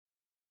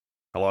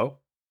Hello?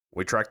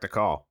 We tracked the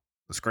call.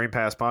 The Screen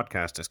Pass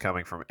podcast is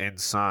coming from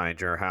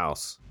inside your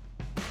house.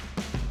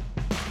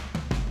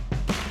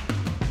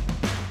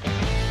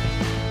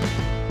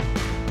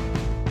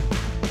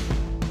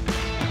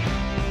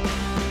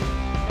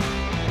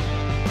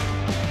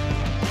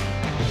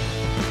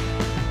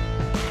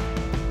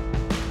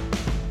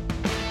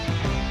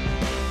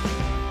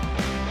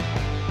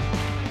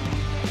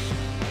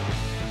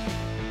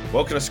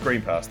 Welcome to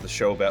Screen Pass, the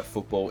show about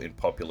football in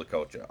popular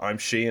culture. I'm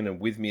Sheehan, and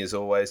with me as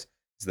always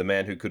is the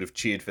man who could have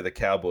cheered for the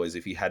Cowboys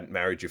if he hadn't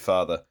married your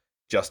father,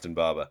 Justin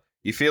Barber.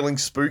 You feeling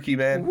spooky,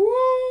 man?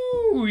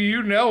 Woo!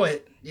 You know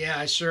it. Yeah,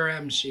 I sure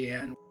am,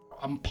 Sheehan.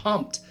 I'm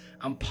pumped.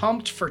 I'm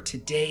pumped for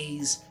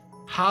today's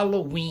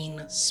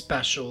Halloween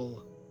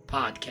special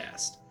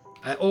podcast.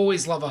 I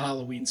always love a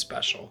Halloween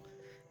special.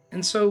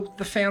 And so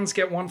the fans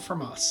get one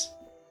from us.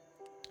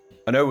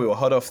 I know we were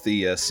hot off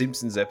the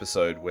Simpsons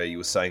episode where you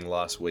were saying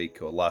last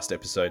week, or last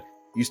episode,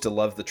 used to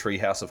love the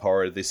Treehouse of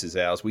Horror, This Is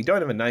Ours. We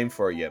don't have a name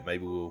for it yet.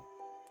 Maybe we'll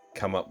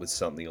come up with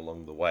something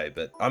along the way.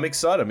 But I'm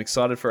excited. I'm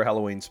excited for a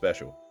Halloween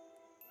special.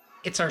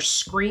 It's our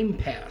Scream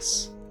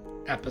Pass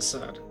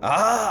episode.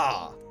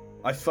 Ah!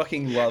 I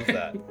fucking love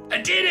that. I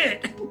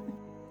did it!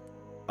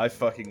 I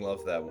fucking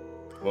love that.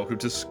 Welcome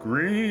to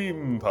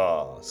Scream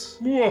Pass.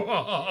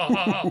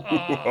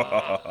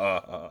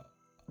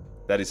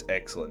 That is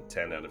excellent.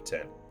 10 out of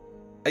 10.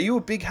 Are you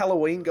a big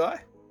Halloween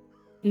guy?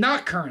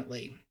 Not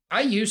currently.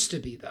 I used to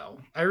be, though.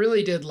 I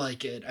really did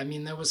like it. I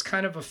mean, there was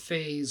kind of a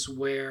phase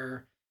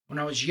where when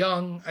I was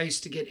young, I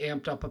used to get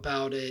amped up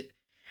about it.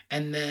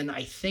 And then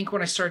I think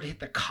when I started to hit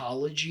the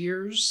college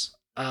years,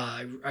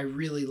 I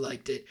really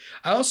liked it.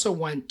 I also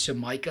went to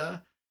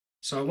Micah.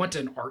 So I went to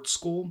an art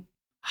school.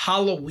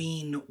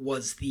 Halloween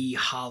was the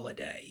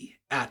holiday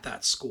at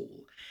that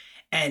school.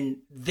 And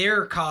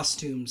there are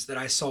costumes that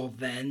I saw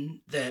then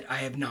that I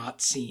have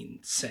not seen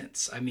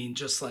since. I mean,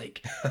 just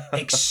like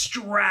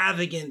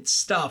extravagant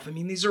stuff. I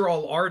mean, these are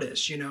all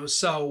artists, you know?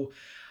 So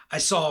I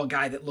saw a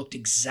guy that looked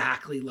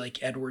exactly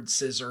like Edward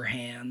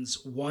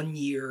Scissorhands. One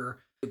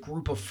year, a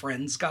group of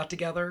friends got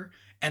together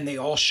and they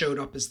all showed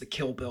up as the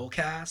Kill Bill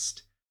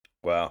cast.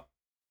 Wow.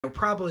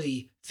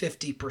 Probably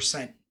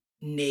 50%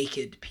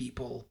 naked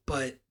people,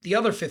 but the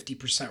other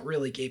 50%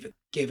 really gave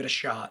it a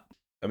shot.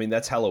 I mean,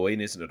 that's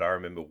Halloween, isn't it? I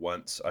remember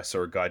once I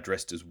saw a guy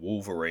dressed as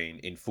Wolverine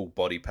in full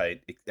body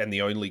paint, and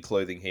the only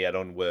clothing he had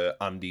on were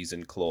undies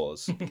and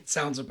claws.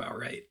 Sounds about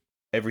right.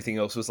 Everything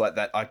else was like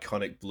that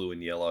iconic blue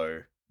and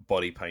yellow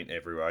body paint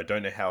everywhere. I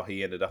don't know how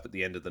he ended up at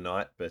the end of the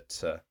night,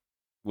 but,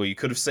 well, you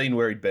could have seen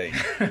where he'd been.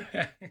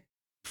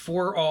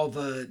 For all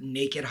the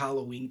naked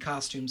Halloween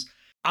costumes,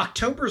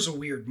 October's a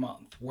weird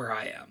month where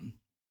I am.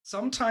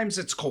 Sometimes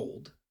it's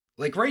cold.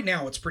 Like right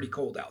now, it's pretty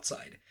cold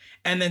outside.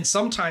 And then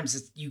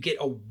sometimes you get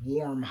a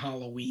warm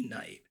Halloween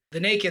night.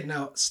 The naked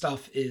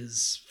stuff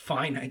is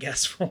fine, I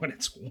guess, for when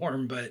it's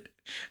warm. But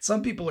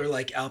some people are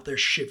like out there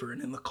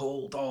shivering in the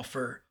cold, all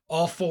for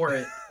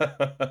it,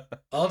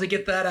 all to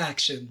get that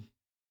action.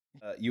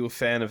 You a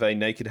fan of a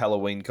naked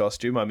Halloween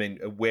costume? I mean,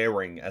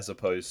 wearing as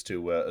opposed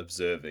to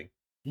observing.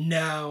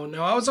 No,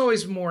 I was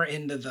always more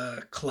into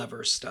the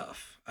clever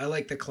stuff. I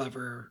like the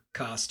clever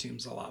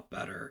costumes a lot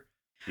better.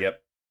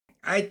 Yep.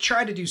 I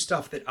try to do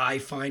stuff that I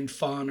find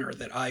fun or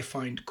that I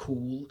find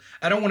cool.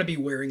 I don't want to be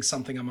wearing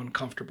something I'm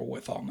uncomfortable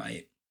with all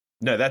night.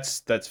 No,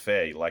 that's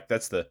fair. Like,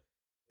 that's the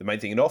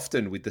main thing. And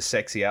often with the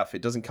sexy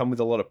outfit, it doesn't come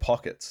with a lot of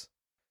pockets.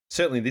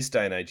 Certainly in this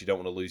day and age, you don't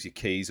want to lose your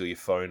keys or your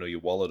phone or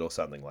your wallet or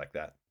something like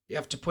that. You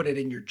have to put it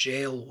in your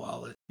jail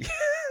wallet.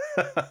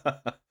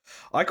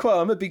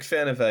 I'm a big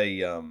fan of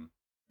a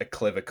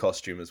clever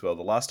costume as well.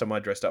 The last time I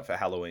dressed up for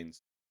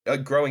Halloween's,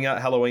 growing up,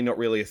 Halloween not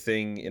really a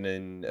thing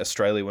in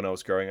Australia when I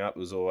was growing up. It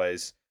was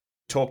always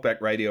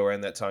talkback radio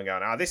around that time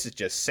going, this is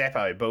just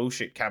Seppo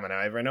bullshit coming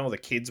over, and all the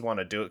kids want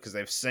to do it because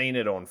they've seen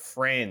it on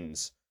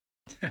Friends.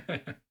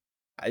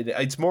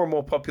 It's more and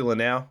more popular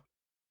now.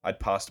 I'd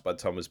passed it by the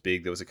time it was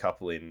big. There was a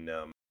couple in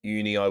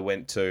uni I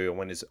went to. I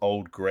went as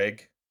Old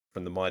Greg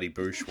from the Mighty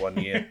Boosh one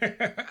year.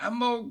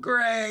 I'm Old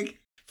Greg.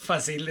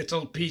 Fuzzy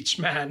little peach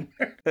man.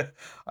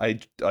 I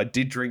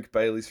did drink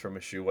Baileys from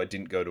a shoe. I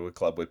didn't go to a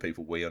club where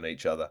people wee on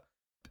each other.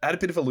 I had a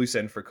bit of a loose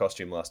end for a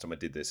costume last time I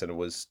did this, and it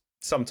was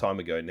some time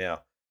ago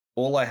now.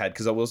 All I had,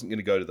 because I wasn't going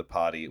to go to the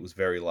party, it was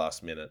very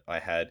last minute. I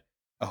had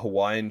a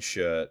Hawaiian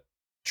shirt,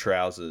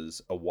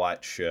 trousers, a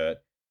white shirt,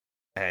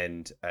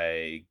 and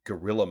a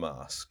gorilla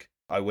mask.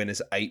 I went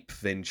as Ape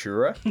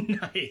Ventura.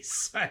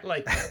 Nice. I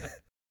like that.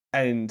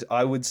 And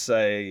I would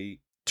say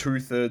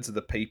 2/3 of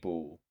the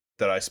people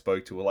that I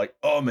spoke to were like,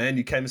 oh man,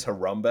 you came as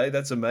Harambe?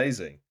 That's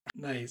amazing.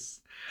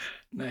 Nice.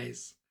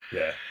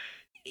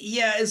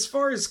 Yeah, as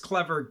far as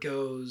clever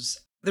goes,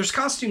 there's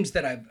costumes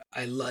that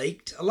I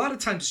liked. A lot of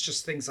times it's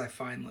just things I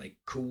find like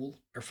cool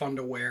or fun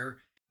to wear.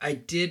 I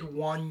did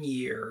one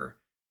year,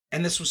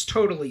 and this was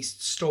totally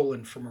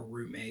stolen from a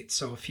roommate,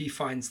 so if he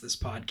finds this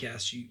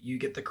podcast, you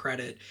get the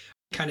credit.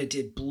 Kind of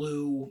did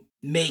blue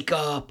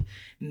makeup,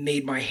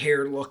 made my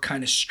hair look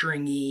kind of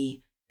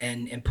stringy,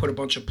 and put a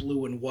bunch of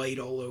blue and white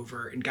all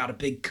over and got a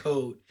big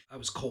coat. I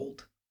was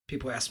cold.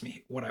 People asked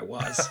me what I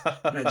was,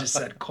 and I just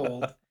said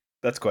cold.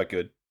 That's quite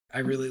good. I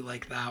really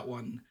like that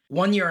one.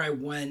 One year I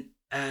went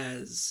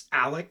as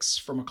Alex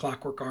from A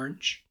Clockwork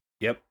Orange.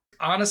 Yep.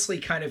 Honestly,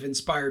 kind of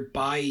inspired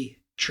by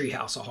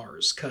Treehouse of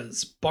Horrors,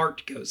 because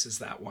Bart goes as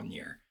that one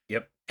year.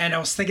 Yep. And I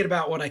was thinking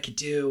about what I could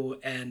do,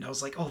 and I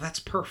was like, oh, that's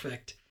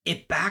perfect.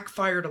 It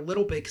backfired a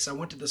little bit because I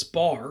went to this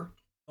bar.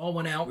 All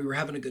went out, we were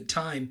having a good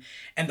time,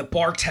 and the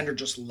bartender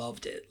just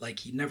loved it. Like,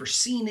 he'd never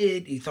seen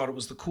it. He thought it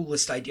was the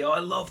coolest idea. Oh,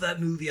 I love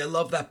that movie. I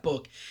love that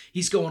book.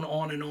 He's going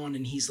on,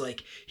 and he's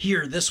like,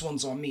 here, this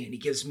one's on me. And he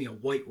gives me a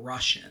White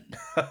Russian.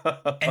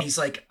 And he's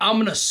like, I'm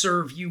going to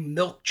serve you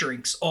milk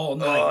drinks all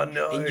night. Oh,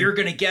 no. And you're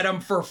going to get them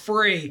for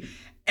free.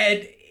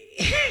 And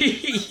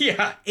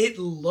yeah, it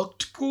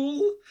looked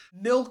cool.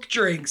 Milk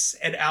drinks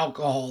and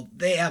alcohol,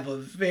 they have a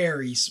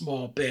very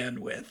small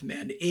bandwidth,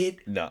 man.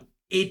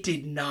 It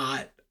did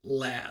not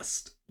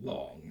last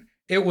long.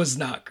 It was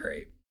not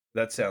great.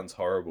 That sounds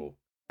horrible.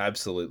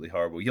 Absolutely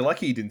horrible. You're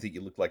lucky you didn't think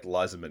you looked like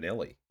Liza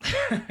Minnelli.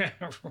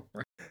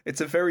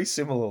 It's a very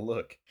similar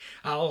look.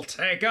 I'll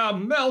take a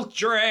milk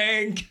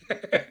drink.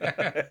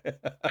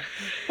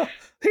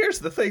 Here's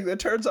the thing that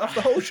turns off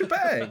the whole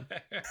shebang.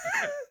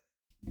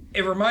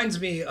 It reminds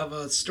me of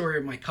a story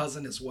of my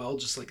cousin as well,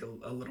 just like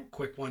a little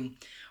quick one,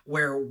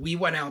 where we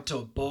went out to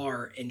a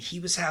bar and he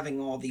was having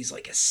all these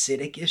like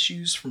acidic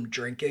issues from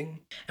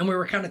drinking. And we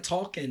were kind of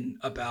talking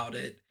about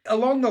it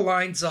along the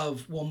lines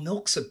of, well,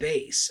 milk's a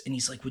base. And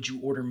he's like, would you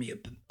order me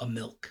a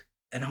milk?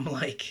 And I'm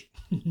like,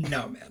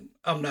 no, man,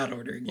 I'm not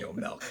ordering you a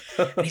milk.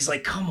 And he's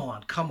like, come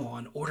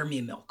on, order me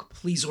a milk.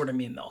 Please order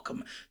me a milk.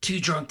 I'm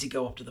too drunk to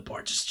go up to the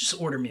bar. Just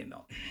order me a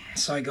milk.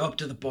 So I go up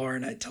to the bar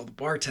and I tell the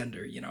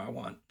bartender, I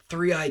want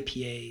 3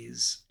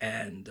 IPAs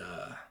and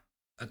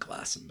a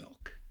glass of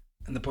milk.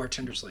 And the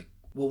bartender's like,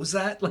 what was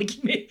that? Like,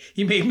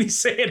 he made me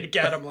say it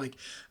again. I'm like,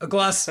 a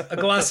glass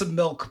of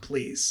milk,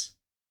 please.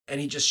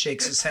 And he just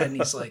shakes his head and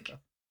he's like,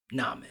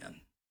 nah,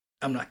 man,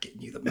 I'm not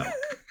getting you the milk.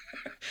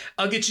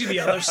 I'll get you the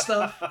other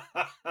stuff.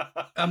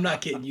 I'm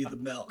not getting you the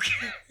milk.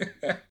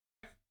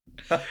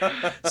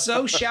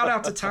 So shout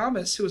out to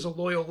Thomas, who is a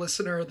loyal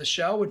listener of the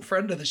show and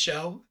friend of the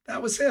show.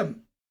 That was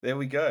him. There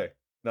we go.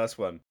 Nice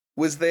one.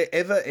 Was there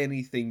ever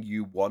anything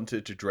you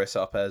wanted to dress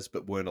up as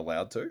but weren't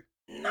allowed to?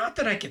 Not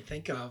that I can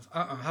think of.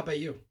 How about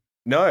you?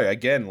 No,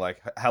 again,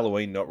 like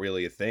Halloween, not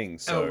really a thing.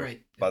 So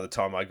right. By the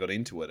time I got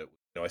into it,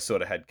 I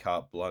sort of had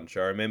carte blanche.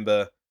 I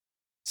remember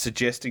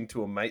suggesting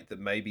to a mate that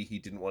maybe he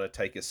didn't want to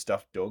take a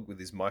stuffed dog with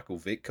his Michael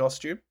Vick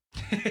costume.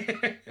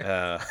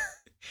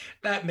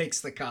 That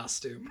makes the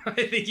costume. I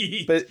think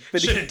he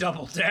should have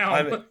doubled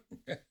down.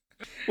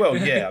 Well,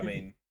 yeah, I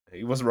mean,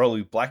 he wasn't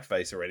rolling with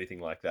blackface or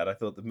anything like that. I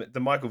thought the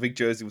Michael Vick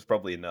jersey was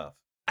probably enough.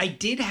 I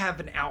did have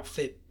an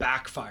outfit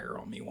backfire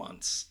on me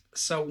once.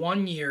 So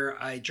one year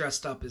I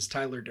dressed up as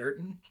Tyler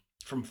Durden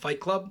from Fight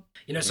Club.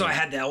 So I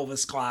had the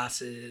Elvis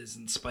glasses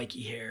and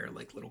spiky hair,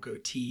 like little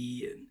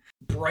goatee and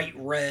bright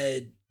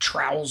red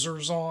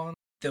trousers on,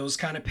 those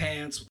kind of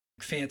pants,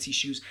 fancy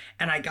shoes.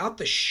 And I got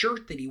the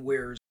shirt that he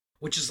wears,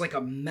 which is like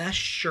a mesh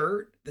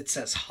shirt that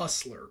says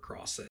Hustler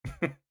across it.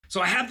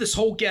 So I have this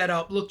whole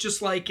getup, look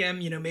just like him,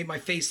 made my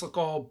face look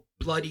all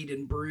bloodied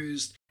and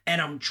bruised. And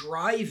I'm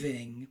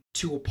driving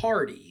to a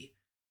party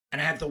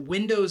and I have the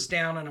windows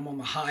down and I'm on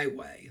the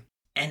highway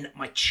and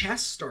my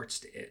chest starts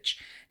to itch.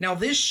 Now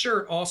this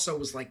shirt also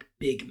was like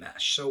big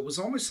mesh. So it was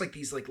almost like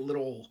these like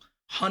little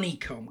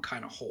honeycomb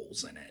kind of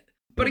holes in it.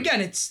 But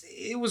again,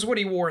 it was what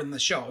he wore in the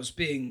show. I was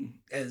being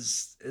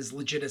as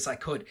legit as I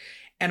could.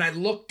 And I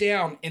look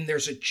down and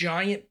there's a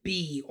giant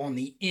bee on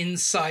the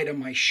inside of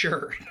my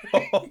shirt.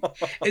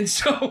 And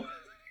so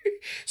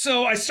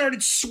I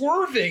started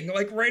swerving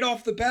like right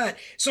off the bat.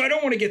 So I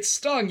don't want to get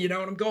stung, and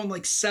I'm going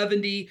like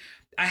 70.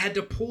 I had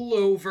to pull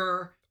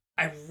over.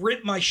 I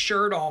ripped my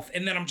shirt off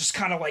and then I'm just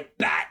kind of like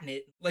batting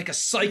it like a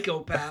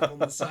psychopath on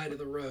the side of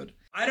the road.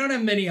 I don't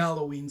have many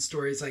Halloween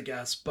stories, I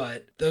guess,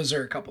 but those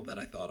are a couple that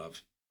I thought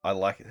of. I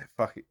like it.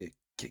 Fuck it.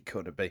 It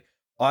could be.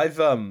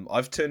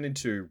 I've turned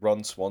into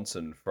Ron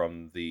Swanson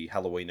from the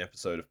Halloween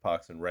episode of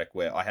Parks and Rec,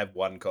 where I have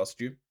one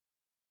costume,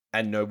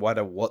 and no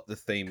matter what the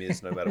theme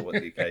is, no matter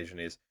what the occasion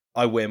is,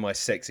 I wear my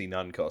sexy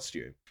nun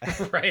costume.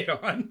 Right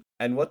on.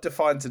 And what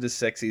defines it as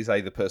sexy is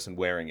A, the person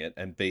wearing it,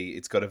 and B,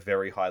 it's got a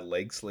very high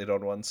leg slit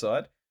on one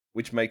side,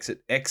 which makes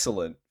it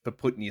excellent for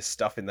putting your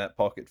stuff in that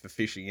pocket for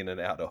fishing in and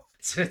out of.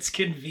 So it's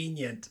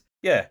convenient.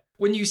 Yeah.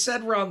 When you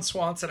said Ron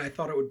Swanson, I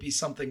thought it would be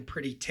something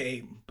pretty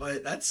tame,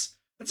 but that's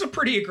a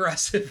pretty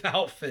aggressive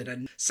outfit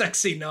and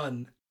sexy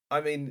nun. I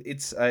mean,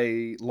 it's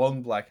a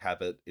long black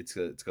habit. It's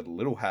got a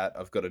little hat.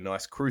 I've got a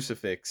nice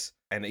crucifix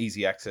and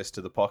easy access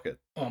to the pocket.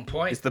 On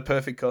point. It's the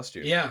perfect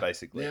costume,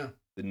 basically. Yeah.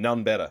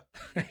 None better.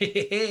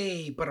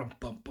 Hey, bum.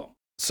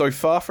 So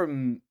far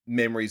from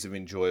memories of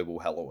enjoyable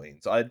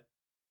Halloweens, I'd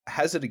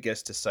hazard a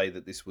guess to say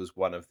that this was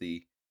one of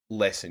the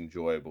less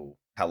enjoyable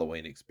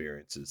Halloween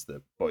experiences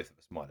that both of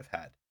us might have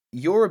had.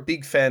 You're a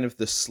big fan of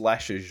the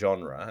slasher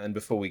genre, and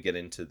before we get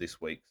into this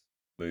week's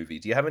movie,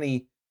 do you have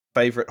any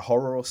favorite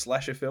horror or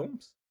slasher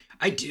films?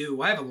 I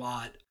do. I have a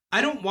lot.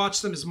 I don't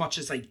watch them as much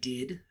as I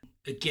did.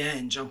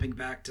 Again, jumping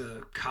back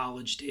to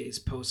college days,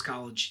 post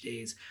college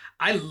days,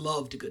 I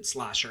loved a good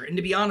slasher. And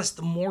to be honest,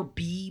 the more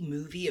B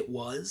movie it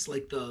was,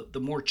 like the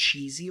more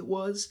cheesy it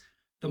was,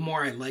 the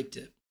more I liked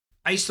it.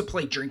 I used to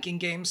play drinking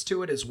games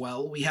to it as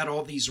well. We had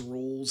all these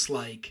rules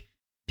like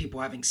people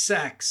having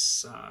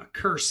sex,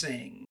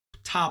 cursing,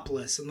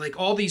 topless, and like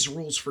all these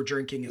rules for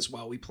drinking as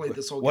well. We played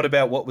this whole What game.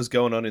 about what was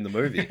going on in the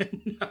movie?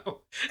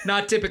 No,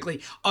 not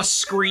typically. A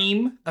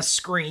scream,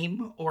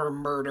 or a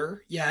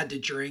murder. You had to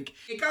drink.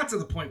 It got to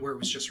the point where it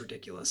was just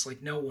ridiculous.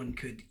 Like no one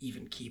could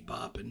even keep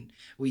up, and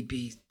we'd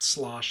be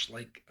sloshed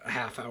like a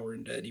half hour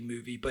into any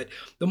movie. But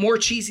the more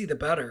cheesy, the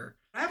better.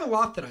 I have a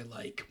lot that I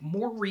like.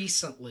 More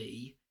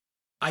recently,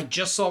 I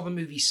just saw the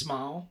movie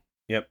Smile.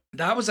 Yep.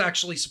 That was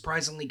actually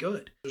surprisingly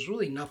good. There's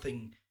really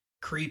nothing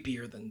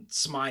creepier than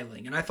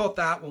Smiling. And I thought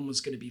that one was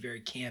going to be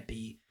very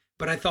campy,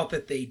 but I thought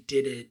that they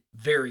did it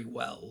very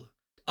well.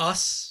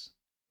 Us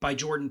by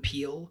Jordan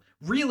Peele.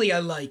 Really, I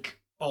like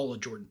all of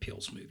Jordan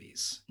Peele's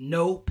movies.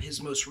 Nope,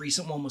 his most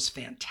recent one was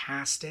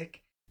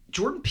fantastic.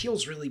 Jordan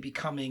Peele's really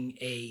becoming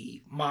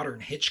a modern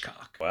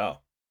Hitchcock. Wow.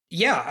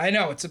 Yeah, I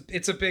know.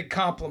 It's a big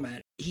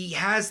compliment. He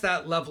has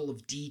that level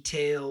of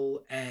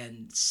detail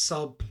and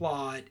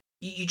subplot.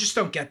 You just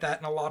don't get that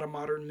in a lot of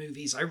modern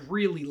movies. I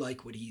really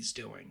like what he's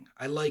doing.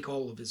 I like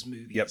all of his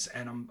movies, Yep.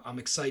 and I'm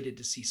excited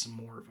to see some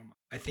more of them.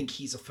 I think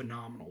he's a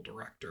phenomenal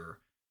director.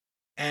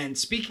 And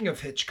speaking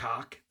of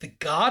Hitchcock, the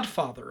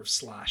godfather of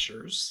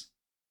slashers.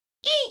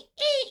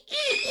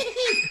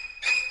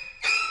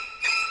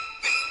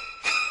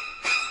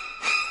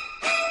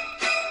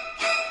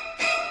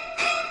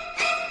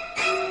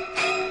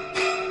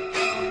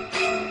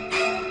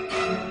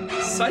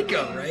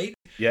 Psycho, right?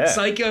 Yeah.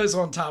 Psycho's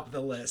on top of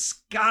the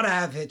list. Gotta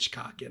have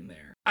Hitchcock in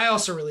there. I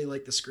also really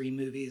like the Scream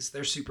movies.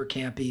 They're super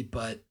campy,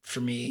 but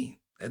for me,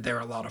 they're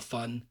a lot of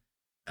fun.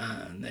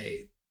 And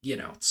they,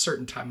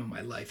 certain time in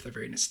my life, they're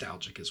very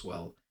nostalgic as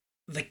well.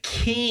 The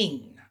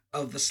king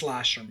of the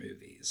slasher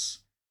movies,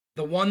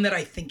 the one that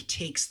I think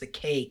takes the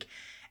cake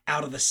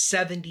out of the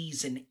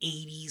 70s and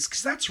 80s,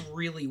 because that's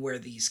really where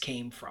these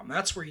came from.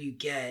 That's where you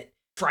get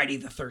Friday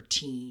the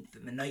 13th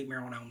and the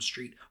Nightmare on Elm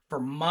Street. For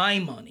my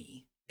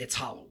money, it's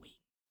Halloween.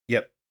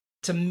 Yep.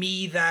 To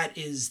me, that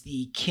is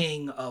the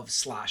king of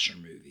slasher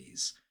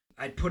movies.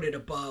 I'd put it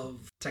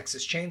above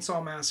Texas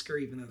Chainsaw Massacre,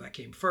 even though that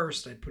came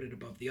first. I'd put it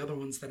above the other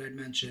ones that I'd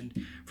mentioned.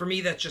 For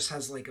me, that just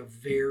has like a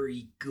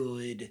very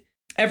good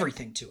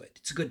everything to it.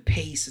 It's a good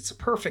pace. It's a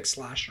perfect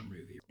slasher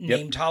movie. Yep.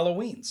 Named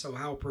Halloween. So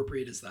how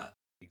appropriate is that?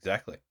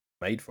 Exactly.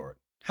 Made for it.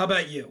 How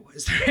about you?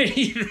 Is there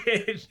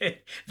anything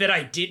that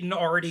I didn't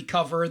already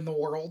cover in the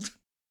world?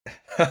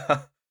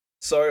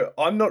 So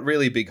I'm not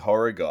really a big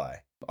horror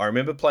guy. I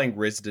remember playing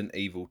Resident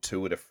Evil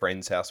 2 at a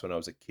friend's house when I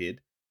was a kid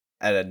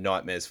and had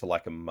nightmares for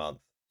like a month.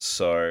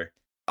 So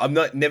I'm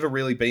never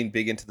really been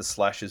big into the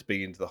slashers,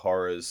 big into the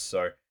horrors.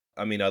 So,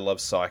 I mean, I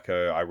love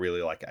Psycho. I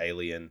really like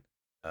Alien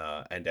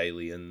and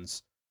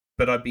Aliens.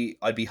 But I'd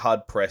be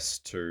hard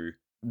pressed to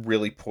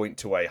really point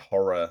to a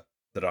horror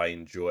that I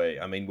enjoy.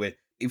 I mean,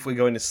 if we're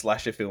going to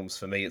slasher films,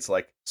 for me, it's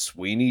like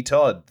Sweeney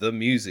Todd, the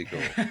musical.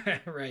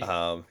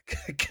 Right.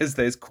 Because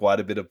there's quite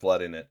a bit of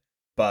blood in it.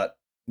 But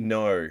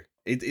no,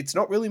 it's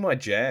not really my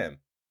jam.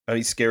 I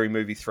mean, Scary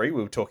Movie 3,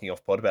 we were talking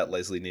off pod about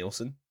Leslie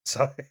Nielsen.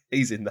 So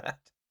he's in that.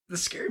 The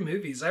scary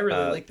movies, I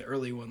really like the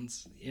early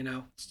ones,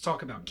 Let's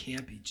talk about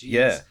campy, geez.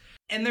 Yeah.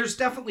 And there's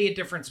definitely a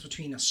difference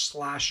between a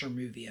slasher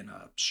movie and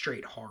a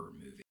straight horror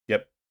movie.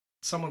 Yep.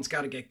 Someone's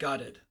got to get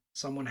gutted.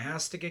 Someone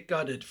has to get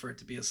gutted for it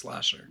to be a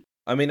slasher.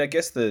 I mean, I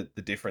guess the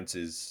difference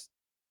is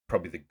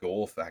probably the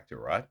gore factor,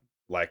 right?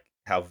 Like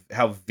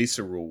how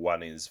visceral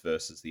one is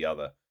versus the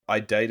other.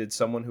 I dated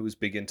someone who was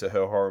big into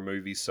her horror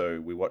movies,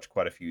 so we watched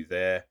quite a few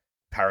there.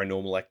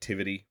 Paranormal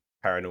Activity,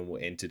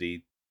 Paranormal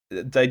Entity.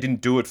 They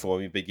didn't do it for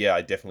me, but yeah,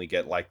 I definitely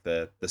get like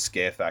the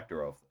scare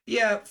factor of them.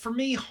 Yeah, for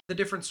me, the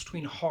difference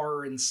between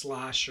horror and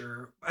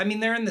slasher, I mean,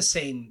 they're in the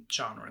same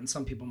genre, and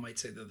some people might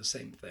say they're the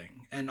same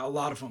thing, and a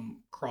lot of them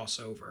cross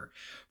over.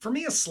 For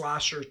me, a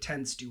slasher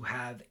tends to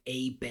have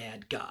a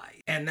bad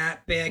guy, and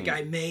that bad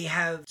guy may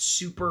have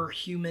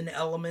superhuman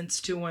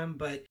elements to him,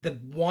 but the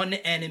one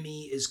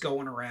enemy is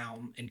going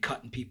around and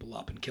cutting people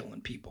up and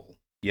killing people.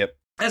 Yep.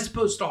 As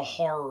opposed to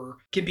horror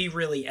can be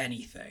really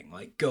anything,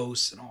 like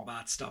ghosts and all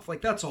that stuff.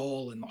 Like, that's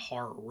all in the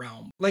horror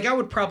realm. Like, I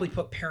would probably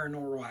put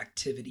Paranormal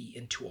Activity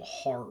into a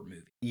horror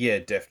movie. Yeah,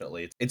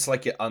 definitely. It's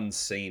like your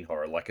unseen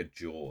horror, like a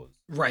Jaws.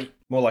 Right.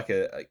 More like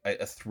a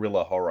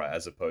thriller horror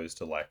as opposed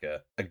to like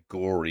a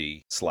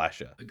gory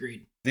slasher.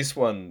 Agreed. This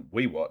one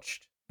we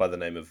watched by the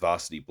name of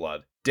Varsity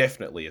Blood,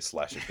 definitely a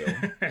slasher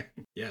film.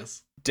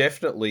 Yes.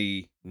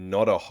 Definitely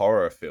not a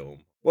horror film.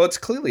 Well, it's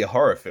clearly a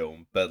horror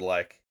film, but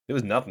like, there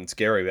was nothing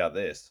scary about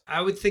this.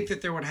 I would think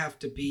that there would have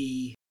to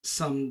be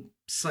some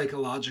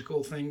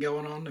psychological thing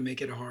going on to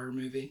make it a horror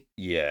movie.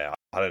 Yeah,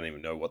 I don't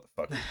even know what the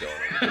fuck is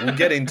going on. We'll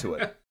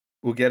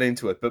get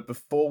into it. But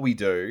before we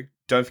do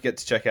Don't forget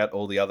to check out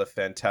all the other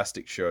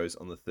fantastic shows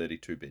on the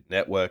 32-Bit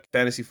Network.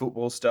 Fantasy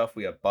football stuff.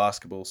 We have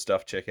basketball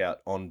stuff. Check out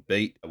On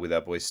Beat with our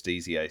boy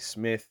Steezy A.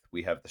 Smith.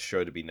 We have the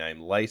show to be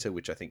named later,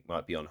 which I think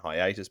might be on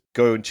hiatus.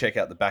 Go and check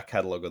out the back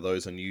catalogue of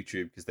those on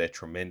YouTube because they're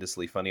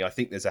tremendously funny. I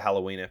think there's a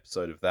Halloween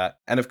episode of that.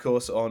 And of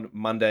course, on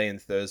Monday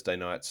and Thursday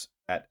nights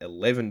at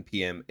 11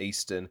 p.m.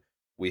 Eastern,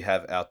 we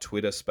have our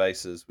Twitter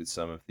spaces with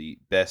some of the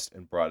best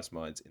and brightest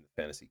minds in the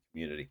fantasy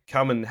community.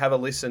 Come and have a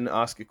listen,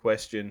 ask a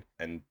question,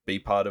 and be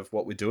part of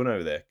what we're doing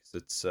over there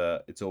because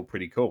it's all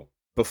pretty cool.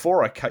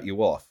 Before I cut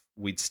you off,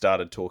 we'd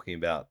started talking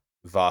about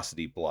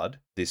Varsity Blood,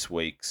 this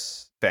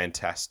week's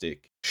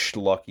fantastic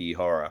schlocky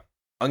horror.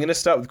 I'm going to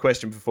start with a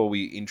question before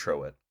we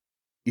intro it.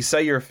 You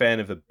say you're a fan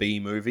of a B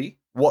movie.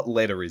 What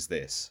letter is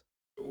this?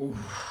 Ooh.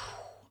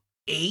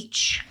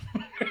 H?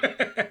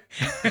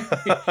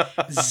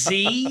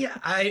 Z?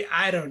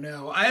 I don't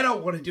know. I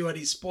don't want to do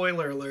any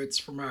spoiler alerts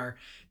from our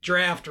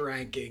draft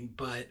ranking,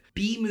 but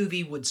B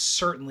movie would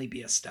certainly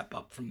be a step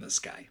up from this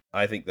guy.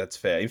 I think that's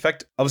fair. In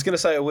fact, I was going to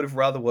say I would have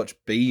rather watched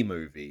B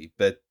movie,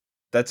 but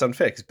that's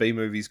unfair because B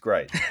movie's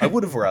great. I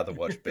would have rather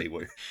watched B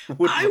movie.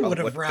 I would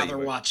have rather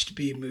watched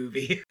B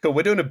movie. Cool,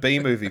 we're doing a B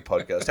movie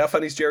podcast. How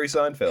funny is Jerry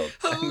Seinfeld?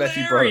 Hilarious. And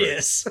Matthew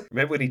Broderick.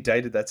 Remember when he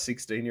dated that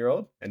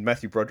 16-year-old and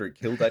Matthew Broderick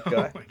killed that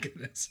guy? Oh my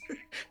goodness.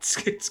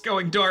 It's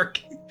going dark.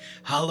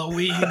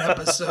 Halloween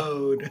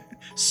episode.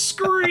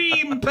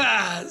 Scream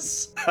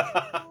Pass.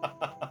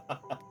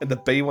 And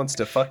the B wants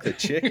to fuck the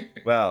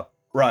chick? Wow.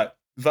 Right.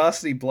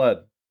 Varsity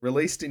Blood,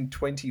 released in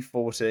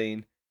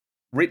 2014.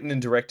 Written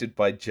and directed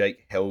by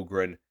Jake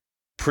Helgren,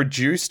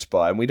 produced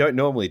by, and we don't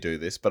normally do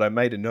this, but I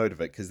made a note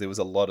of it because there was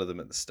a lot of them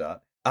at the start,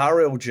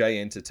 RLJ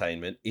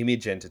Entertainment,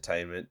 Image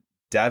Entertainment,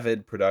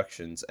 David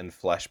Productions, and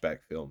Flashback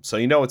Films. So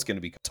you know it's going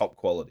to be top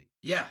quality.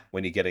 Yeah.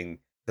 When you're getting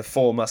the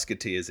Four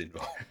Musketeers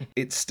involved.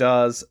 It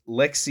stars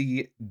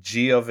Lexi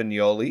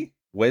Giovannioli,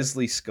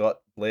 Wesley Scott,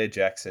 Blair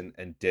Jackson,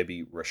 and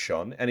Debbie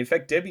Rochon. And in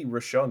fact, Debbie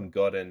Rochon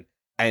got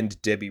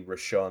and Debbie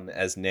Rochon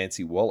as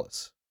Nancy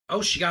Wallace.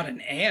 Oh, she got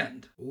an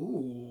and.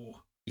 Ooh.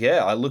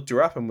 Yeah, I looked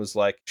her up and was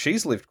like,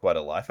 she's lived quite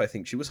a life. I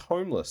think she was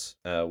homeless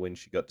when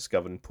she got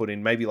discovered and put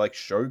in maybe like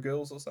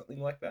Showgirls or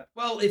something like that.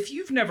 Well, if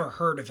you've never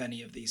heard of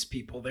any of these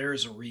people,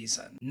 there's a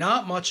reason.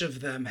 Not much of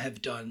them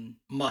have done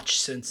much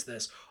since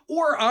this.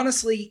 Or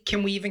honestly,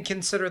 can we even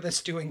consider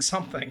this doing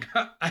something?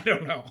 I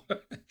don't know.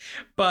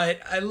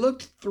 But I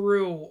looked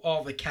through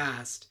all the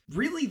cast.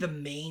 Really, the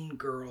main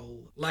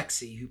girl,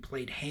 Lexi, who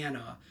played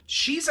Hannah,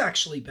 she's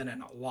actually been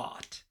in a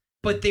lot.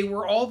 But they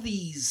were all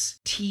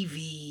these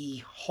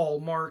TV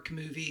Hallmark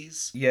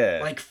movies. Yeah.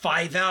 Like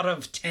 5 out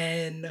of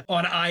 10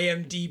 on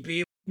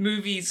IMDb.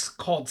 Movies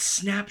called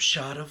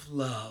Snapshot of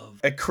Love.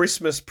 A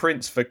Christmas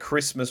Prince for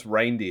Christmas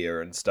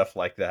Reindeer and stuff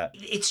like that.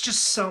 It's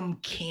just some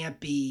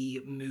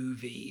campy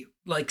movie.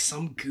 Like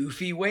some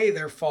goofy way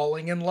they're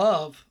falling in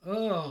love.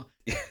 Oh,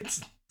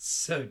 it's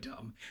so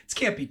dumb. It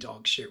can't be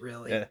dog shit,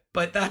 really. Yeah.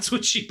 But that's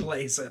what she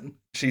plays in.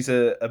 She's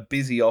a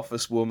busy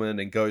office woman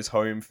and goes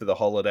home for the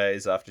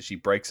holidays after she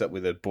breaks up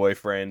with her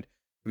boyfriend,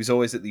 who's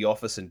always at the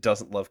office and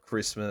doesn't love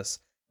Christmas.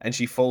 And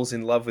she falls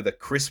in love with a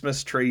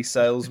Christmas tree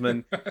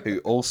salesman who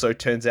also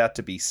turns out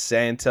to be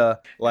Santa.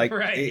 Like,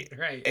 right.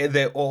 And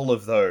they're all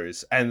of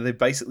those. And they're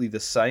basically the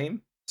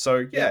same.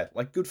 So, yeah,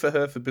 like, good for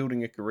her for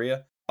building a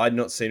career. I'd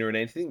not seen her in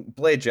anything.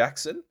 Blair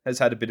Jackson has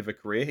had a bit of a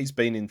career. He's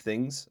been in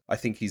things. I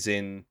think he's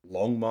in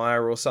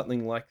Longmire or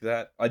something like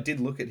that. I did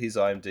look at his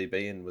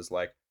IMDb and was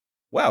like,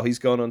 wow, he's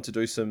gone on to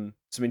do some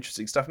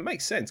interesting stuff. It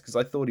makes sense because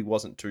I thought he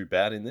wasn't too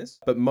bad in this.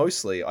 But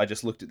mostly I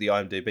just looked at the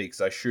IMDb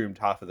because I assumed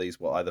half of these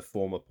were either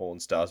former porn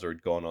stars or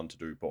had gone on to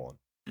do porn.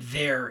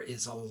 There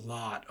is a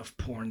lot of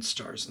porn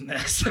stars in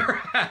this.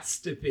 There has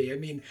to be. I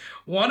mean,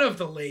 one of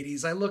the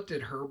ladies, I looked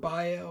at her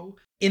bio.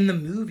 In the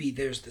movie,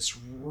 there's this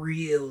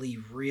really,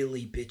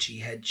 really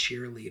bitchy head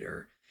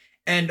cheerleader.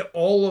 And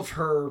all of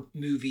her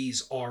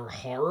movies are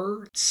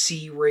horror,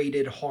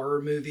 C-rated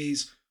horror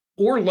movies,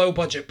 or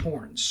low-budget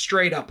porn,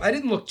 straight up. I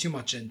didn't look too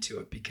much into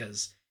it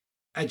because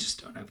I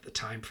just don't have the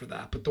time for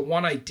that. But the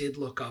one I did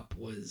look up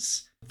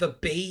was The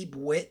Babe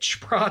Witch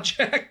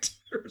Project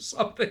or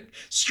something.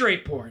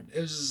 Straight porn.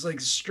 It was just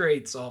like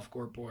straight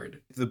softcore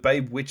porn. The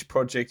Babe Witch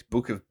Project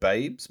Book of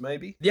Babes,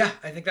 maybe? Yeah,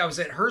 I think that was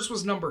it. Hers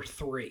was number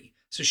 3.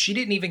 So she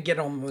didn't even get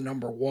on the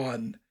number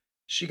 1.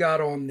 She got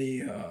on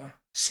the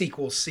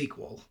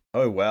sequel.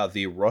 Oh, wow.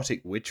 The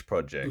Erotic Witch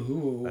Project.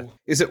 Ooh.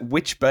 Is it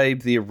Witch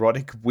Babe, The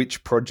Erotic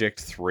Witch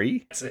Project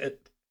 3? That's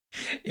it.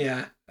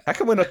 Yeah. How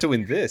come we're not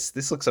doing this?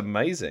 This looks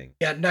amazing.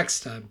 Yeah,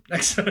 next time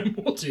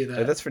we'll do that.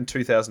 Oh, that's from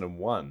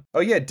 2001. Oh,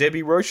 yeah,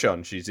 Debbie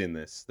Rochon, she's in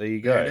this. There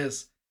you go. There it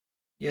is.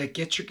 Yeah,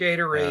 get your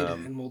Gatorade,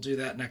 and we'll do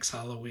that next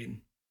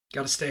Halloween.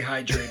 Got to stay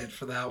hydrated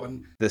for that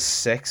one. The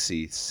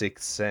Sexy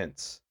Sixth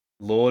Sense.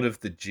 Lord of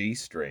the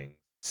G-String.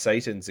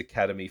 Satan's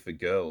Academy for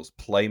Girls,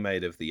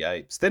 Playmate of the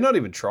Apes. They're not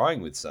even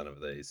trying with some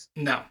of these.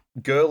 No.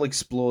 Girl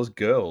Explores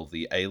Girl,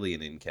 The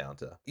Alien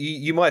Encounter.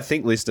 You might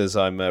think, listeners,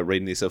 I'm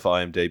reading this off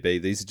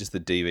IMDb. These are just the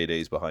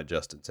DVDs behind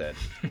Justin's head.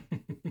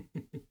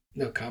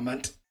 No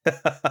comment.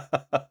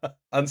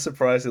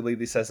 Unsurprisingly,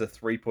 this has a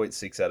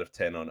 3.6 out of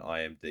 10 on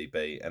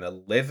IMDb, an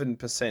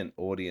 11%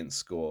 audience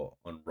score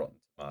on Rotten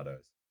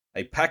Tomatoes.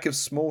 A pack of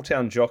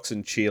small-town jocks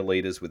and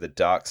cheerleaders with a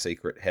dark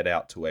secret head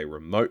out to a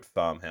remote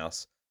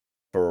farmhouse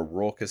for a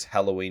raucous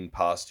Halloween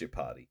pasture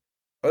party,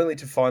 only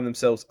to find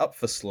themselves up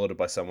for slaughter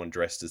by someone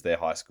dressed as their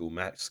high school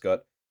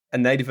mascot, a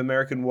Native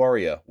American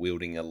warrior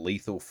wielding a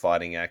lethal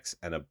fighting axe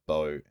and a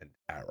bow and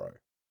arrow.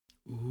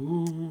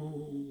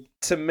 Ooh.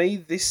 To me,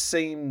 this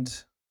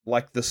seemed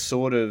like the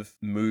sort of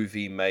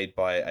movie made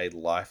by a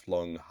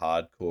lifelong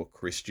hardcore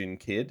Christian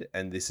kid,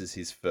 and this is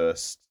his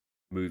first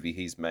movie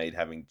he's made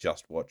having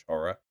just watched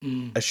horror,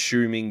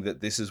 assuming that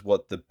this is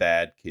what the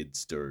bad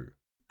kids do.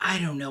 I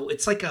don't know.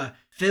 It's like a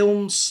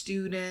film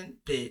student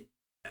that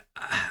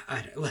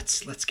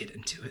let's get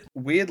into it.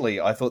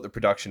 Weirdly, I thought the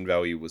production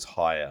value was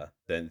higher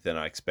than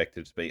I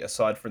expected it to be,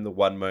 aside from the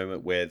one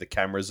moment where the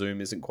camera zoom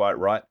isn't quite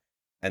right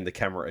and the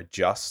camera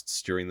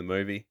adjusts during the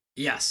movie.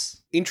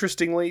 Yes.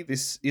 Interestingly,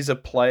 this is a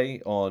play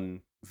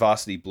on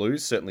Varsity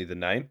Blues, certainly the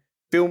name,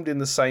 filmed in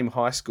the same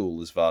high school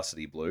as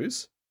Varsity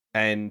Blues,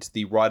 and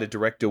the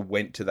writer-director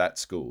went to that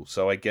school.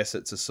 So I guess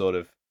it's a sort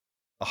of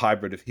a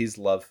hybrid of his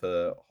love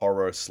for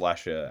horror,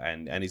 slasher,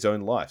 and his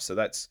own life. So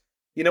that's,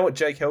 you know what,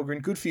 Jake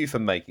Helgren, good for you for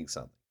making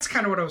something. That's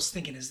kind of what I was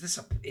thinking. Is this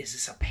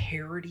a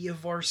parody of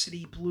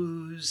Varsity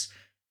Blues?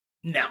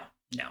 No.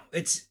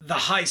 It's the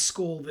high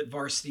school that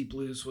Varsity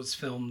Blues was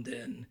filmed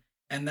in,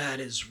 and that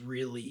is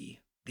really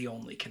the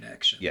only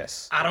connection.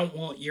 Yes. I don't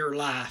want your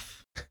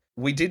life.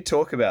 We did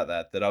talk about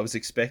that I was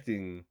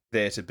expecting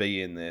there to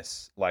be in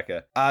this, like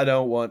I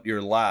don't want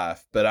your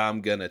life, but I'm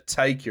gonna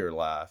take your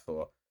life,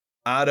 or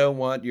I don't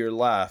want your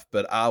life,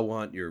 but I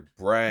want your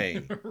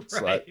brain. Right.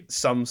 It's like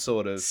some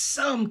sort of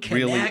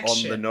really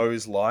on the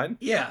nose line.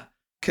 Yeah.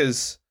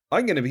 Because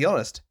I'm going to be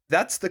honest,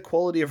 that's the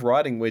quality of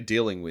writing we're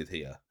dealing with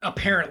here.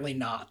 Apparently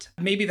not.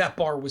 Maybe that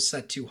bar was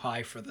set too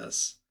high for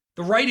this.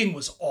 The writing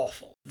was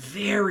awful.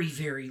 Very,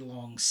 very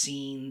long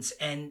scenes.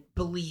 And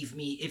believe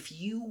me, if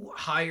you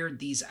hired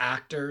these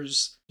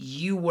actors,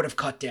 you would have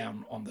cut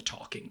down on the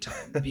talking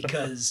time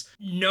because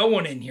no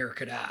one in here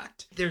could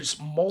act. There's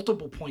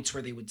multiple points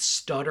where they would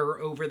stutter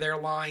over their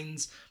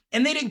lines,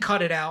 and they didn't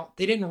cut it out.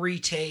 They didn't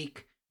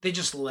retake. They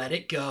just let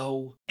it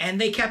go, and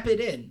they kept it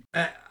in.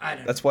 I don't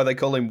know. That's why they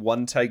call him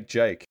One Take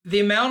Jake. The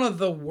amount of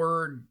the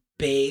word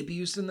babe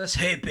used in this.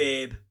 Hey,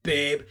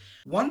 babe.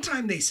 One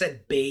time they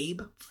said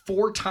babe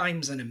 4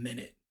 times in a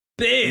minute.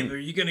 Babe, are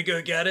you going to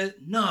go get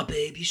it? Nah,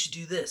 babe, you should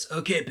do this.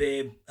 Okay,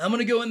 babe, I'm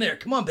going to go in there.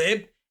 Come on,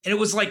 babe. And it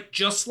was like,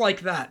 just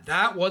like that.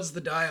 That was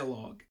the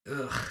dialogue.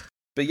 Ugh.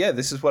 But yeah,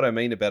 this is what I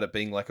mean about it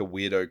being like a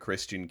weirdo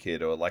Christian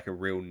kid or like a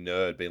real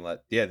nerd being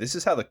like, yeah, this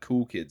is how the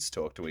cool kids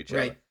talk to each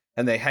other.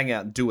 And they hang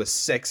out and do a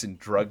sex and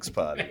drugs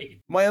party.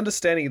 Right. My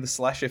understanding of the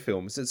slasher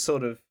films, it's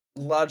sort of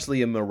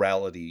largely a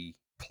morality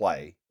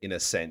play in a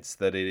sense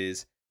that it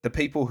is the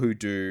people who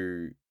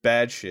do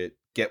bad shit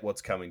get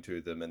what's coming to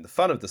them. And the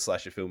fun of the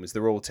slasher film is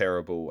they're all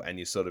terrible and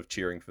you're sort of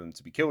cheering for them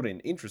to be killed in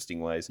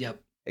interesting ways.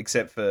 Yep.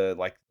 Except for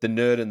like the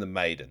nerd and the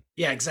maiden.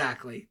 Yeah,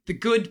 exactly. The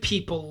good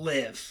people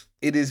live.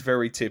 It is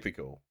very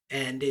typical.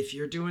 And if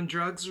you're doing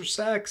drugs or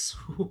sex,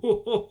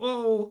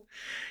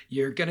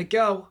 you're going to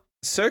go.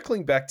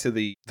 Circling back to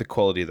the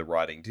quality of the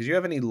writing, did you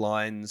have any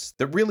lines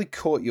that really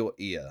caught your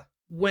ear?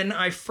 When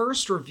I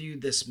first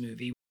reviewed this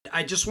movie,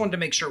 I just wanted to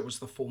make sure it was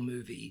the full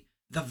movie.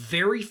 The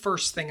very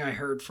first thing I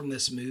heard from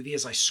this movie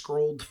as I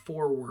scrolled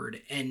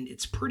forward, and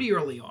it's pretty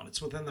early on,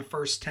 it's within the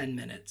first 10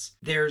 minutes,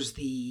 there's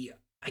the,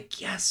 I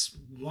guess,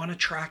 one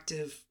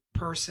attractive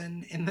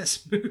person in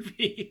this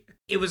movie.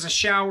 It was a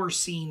shower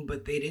scene,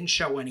 but they didn't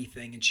show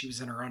anything, and she was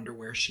in her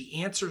underwear.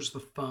 She answers the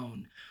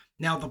phone.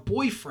 Now, the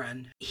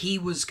boyfriend, he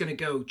was going to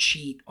go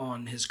cheat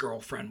on his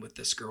girlfriend with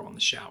this girl in the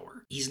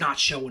shower. He's not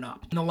showing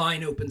up. And the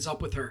line opens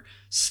up with her,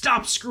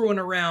 "Stop screwing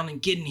around and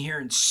get in here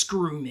and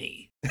screw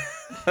me."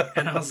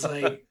 And I was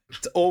like...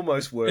 It's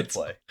almost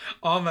wordplay.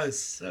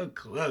 Almost so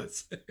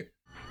close.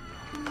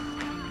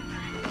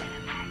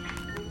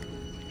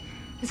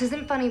 This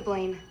isn't funny,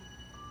 Blaine.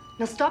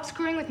 Now stop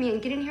screwing with me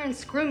and get in here and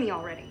screw me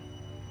already.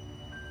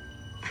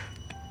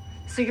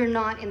 So you're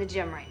not in the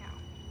gym right now.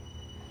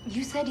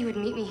 You said you would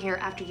meet me here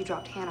after you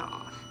dropped Hannah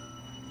off.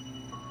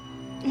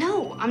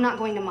 No, I'm not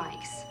going to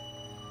Mike's.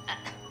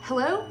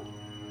 Hello?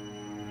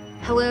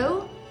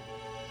 Hello?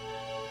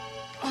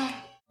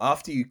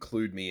 After you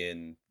clued me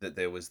in that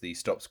there was the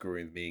stop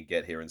screwing with me and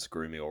get here and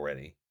screw me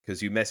already,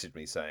 because you messaged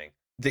me saying,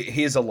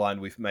 here's a line,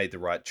 we've made the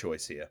right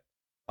choice here.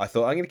 I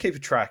thought, I'm going to keep a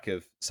track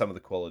of some of the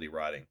quality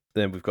writing.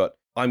 Then we've got,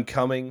 I'm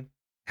coming,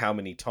 how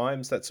many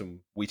times? That's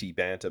some witty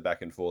banter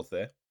back and forth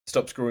there.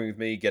 Stop screwing with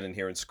me, get in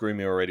here and screw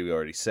me already, we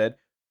already said.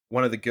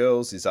 One of the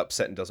girls is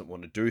upset and doesn't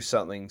want to do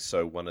something,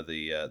 so one of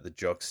the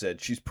jocks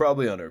said, she's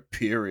probably on her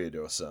period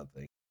or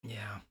something.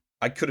 Yeah.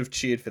 I could have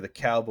cheered for the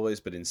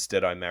Cowboys, but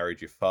instead I married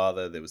your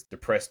father. There was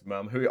depressed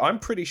mum, who I'm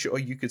pretty sure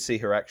you could see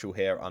her actual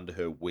hair under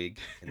her wig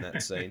in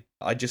that scene.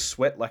 I just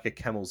sweat like a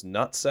camel's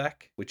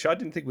nutsack, which I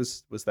didn't think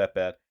was that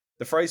bad.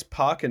 The phrase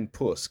park and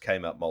puss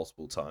came up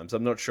multiple times.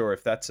 I'm not sure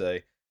if that's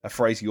a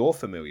phrase you're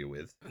familiar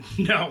with.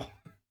 No.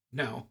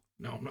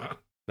 No, I'm not.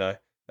 No,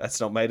 that's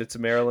not made it to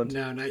Maryland.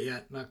 No, not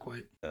yet. Not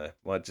quite.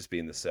 Might just be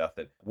in the South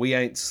then. We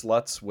ain't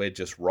sluts, we're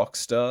just rock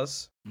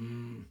stars.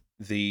 Mm.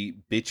 The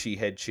bitchy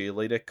head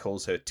cheerleader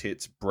calls her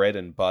tits bread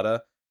and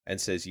butter and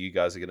says, you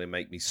guys are going to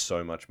make me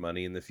so much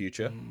money in the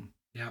future.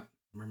 Yeah,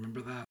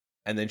 remember that.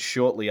 And then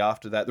shortly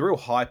after that, the real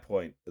high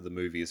point of the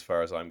movie as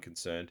far as I'm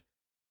concerned,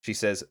 she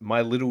says,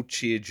 my little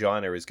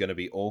cheergina is going to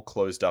be all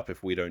closed up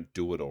if we don't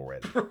do it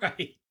already.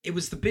 Right. It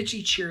was the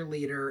bitchy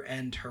cheerleader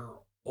and her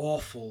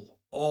awful,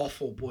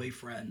 awful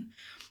boyfriend.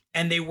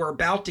 And they were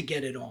about to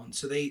get it on.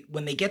 So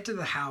when they get to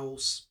the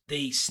house,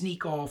 they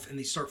sneak off and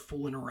they start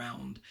fooling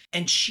around.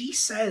 And she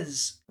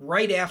says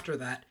right after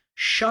that,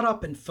 shut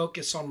up and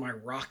focus on my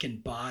rockin'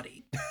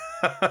 body.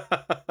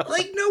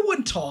 Like, no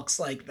one talks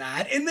like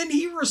that. And then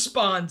he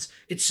responds,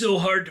 it's so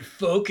hard to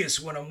focus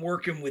when I'm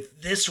working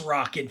with this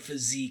rockin'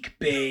 physique,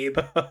 babe.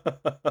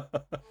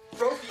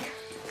 Roby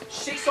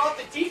shakes off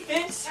the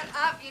defense. Shut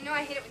up. You know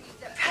I hate it when you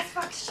do that. That's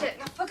fuck shit.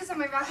 Now focus on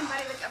my rockin'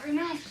 body like every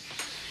night.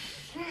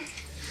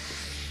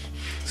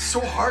 So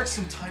hard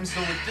sometimes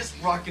though with this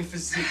rockin'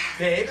 physique,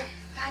 babe.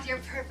 God, you're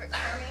perfect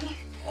for me.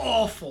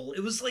 Awful. It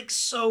was like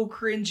so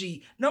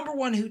cringy. Number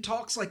one, who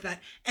talks like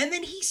that? And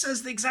then he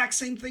says the exact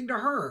same thing to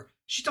her.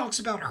 She talks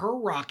about her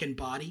rockin'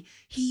 body.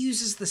 He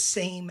uses the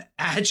same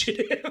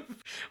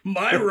adjective.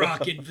 My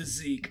rockin'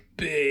 physique,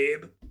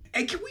 babe.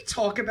 And can we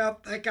talk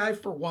about that guy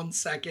for 1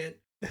 second?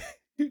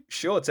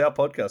 Sure, it's our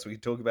podcast. We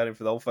can talk about him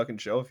for the whole fucking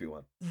show if you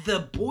want.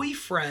 The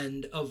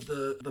boyfriend of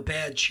the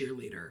bad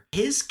cheerleader,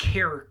 his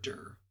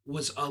character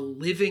was a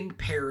living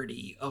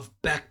parody of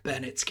Beck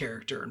Bennett's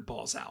character in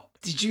Balls Out.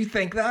 Did you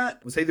think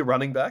that? Was he the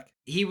running back?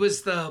 He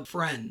was the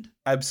friend.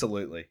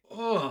 Absolutely.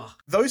 Ugh.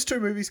 Those two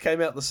movies came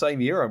out the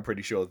same year, I'm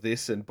pretty sure.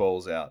 This and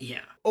Balls Out.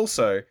 Yeah.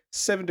 Also,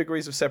 7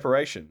 Degrees of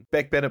Separation.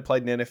 Beck Bennett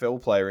played an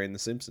NFL player in The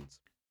Simpsons.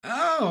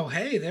 Oh,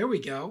 hey, there we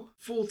go.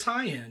 Full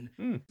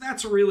tie-in.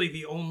 That's really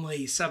the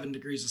only 7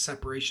 Degrees of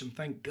Separation,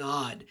 thank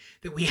God,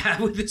 that we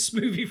have with this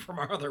movie from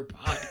our other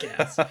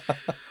podcast.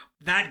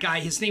 That guy,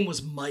 his name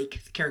was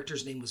Mike. The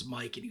character's name was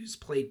Mike, and he was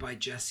played by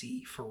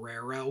Jesse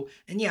Ferrero.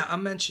 And yeah,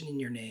 I'm mentioning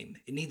your name.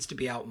 It needs to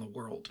be out in the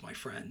world, my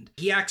friend.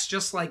 He acts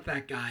just like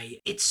that guy.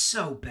 It's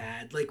so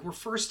bad. Like, we're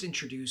first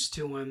introduced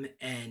to him,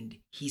 and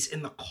he's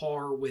in the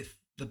car with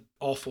the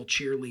awful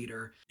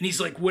cheerleader. And he's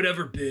like,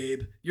 whatever,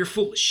 babe. You're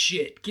full of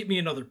shit. Get me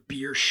another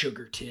beer,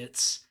 sugar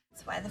tits.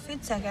 That's why the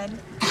food's so good.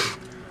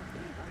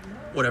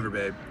 Whatever,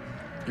 babe.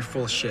 You're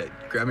full of shit.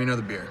 Grab me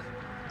another beer.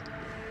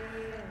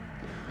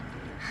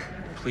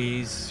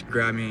 Please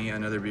grab me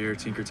another beer,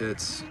 Tinker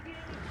Tits.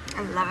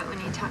 I love it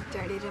when you talk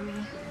dirty to me.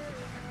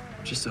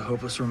 Just a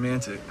hopeless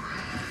romantic.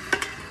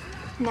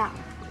 Now,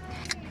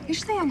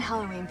 usually on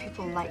Halloween,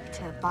 people like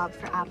to bob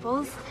for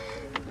apples,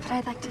 but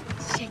I'd like to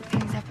shake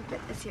things up a bit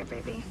this year,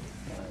 baby.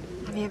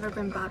 Have you ever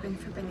been bobbing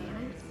for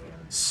bananas?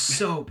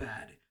 So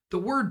bad. The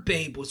word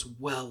babe was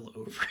well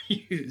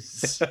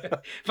overused.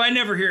 If I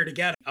never hear it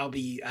again, I'll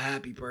be a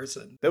happy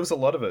person. There was a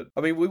lot of it.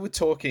 I mean, we were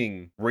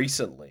talking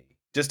recently,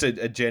 just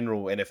a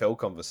general NFL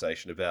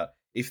conversation about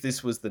if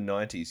this was the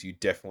 90s, you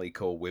definitely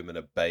call women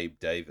a Babe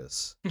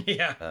Davis.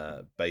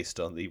 Yeah. Based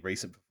on the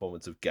recent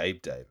performance of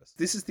Gabe Davis.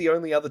 This is the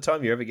only other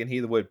time you're ever going to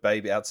hear the word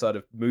babe outside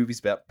of movies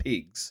about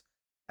pigs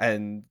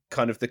and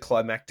kind of the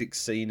climactic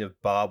scene of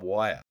barbed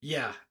wire.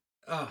 Yeah.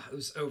 Oh, it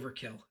was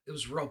overkill. It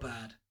was real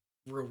bad.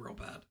 Real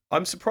bad.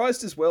 I'm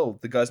surprised as well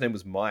the guy's name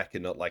was Mike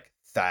and not like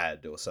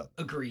Thad or something.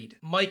 Agreed.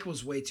 Mike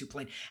was way too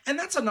plain. And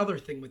that's another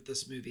thing with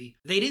this movie.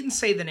 They didn't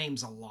say the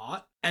names a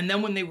lot. And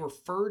then when they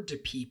referred to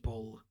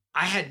people,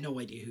 I had no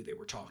idea who they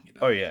were talking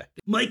about. Oh, yeah.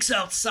 Mike's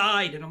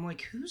outside. And I'm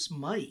like, who's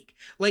Mike?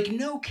 Like,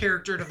 no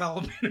character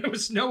development. There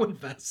was no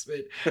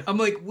investment. I'm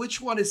like, which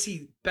one is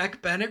he?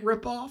 Beck Bennett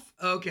ripoff?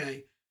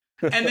 Okay.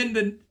 And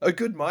then Oh,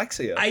 good Mike's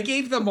here. I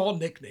gave them all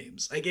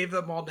nicknames.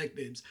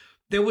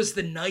 There was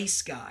the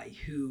nice guy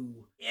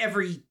who,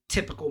 every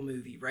typical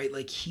movie, right?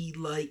 Like, he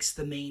likes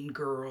the main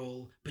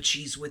girl, but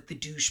she's with the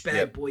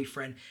douchebag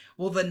boyfriend.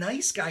 Well, the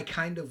nice guy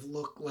kind of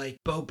looked like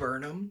Bo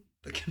Burnham,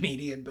 the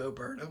comedian Bo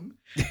Burnham.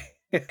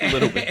 A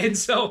little bit. And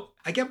so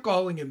I kept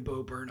calling him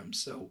Bo Burnham.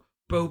 So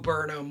Bo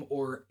Burnham,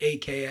 or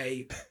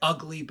AKA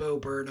Ugly Bo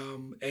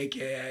Burnham,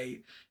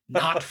 AKA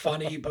Not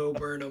Funny Bo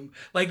Burnham.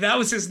 Like, that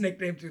was his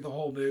nickname through the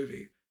whole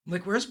movie. I'm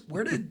like,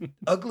 where did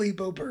Ugly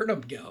Bo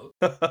Burnham go?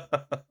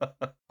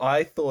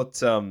 I thought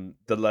the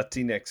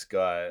Latinx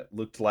guy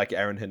looked like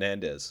Aaron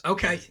Hernandez.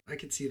 Okay, I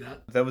could see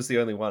that. That was the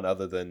only one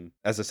other than,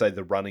 as I say,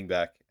 the running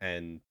back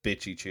and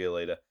bitchy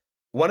cheerleader.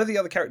 One of the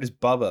other characters,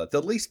 Bubba,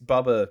 the least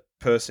Bubba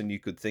person you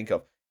could think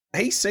of.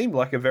 He seemed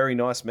like a very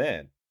nice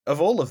man. Of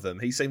all of them,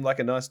 he seemed like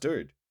a nice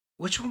dude.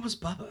 Which one was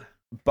Bubba?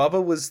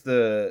 Bubba was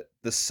the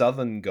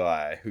southern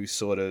guy who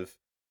sort of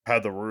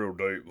had the real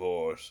deep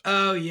voice.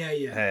 Oh, yeah.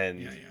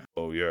 And, Yeah.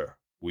 oh yeah,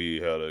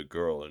 we had a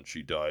girl and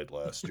she died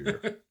last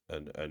year.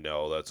 and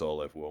now that's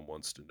all everyone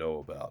wants to know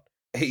about.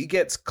 He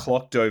gets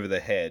clocked over the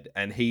head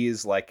and he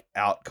is like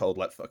out cold,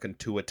 like fucking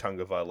Tua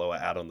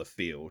Tagovailoa out on the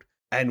field.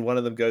 And one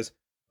of them goes,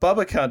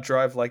 Bubba can't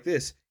drive like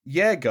this.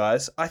 Yeah,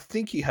 guys, I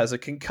think he has a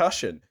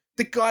concussion.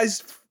 The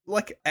guy's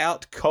like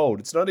out cold.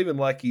 It's not even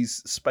like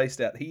he's spaced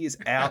out. He is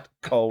out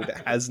cold,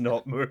 has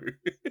not moved.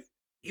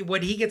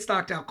 When he gets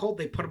knocked out cold,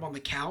 they put him on the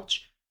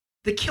couch.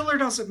 The killer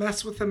doesn't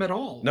mess with him at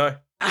all. No.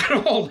 At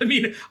all. I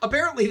mean,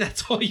 apparently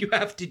that's all you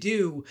have to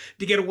do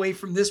to get away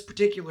from this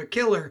particular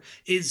killer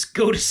is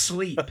go to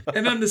sleep.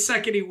 And then the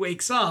second he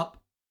wakes up,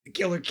 the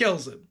killer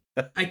kills him.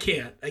 I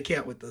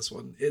can't with this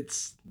one.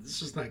 It's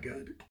just not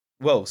good.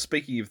 Well,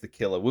 speaking of the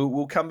killer,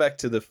 we'll come back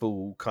to the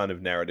full kind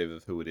of narrative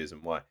of who it is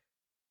and why.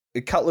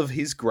 A couple of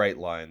his great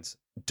lines.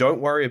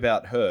 Don't worry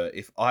about her.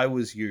 If I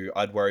was you,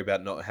 I'd worry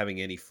about not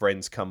having any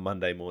friends come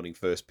Monday morning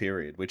first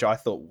period, which I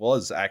thought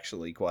was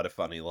actually quite a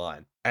funny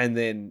line. And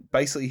then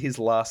basically his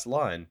last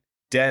line,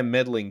 damn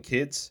meddling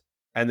kids.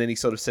 And then he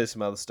sort of says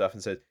some other stuff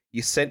and says,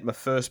 you sent my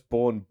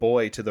firstborn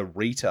boy to the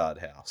retard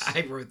house.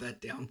 I wrote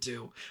that down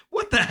too.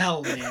 What the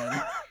hell,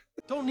 man?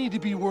 Don't need to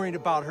be worried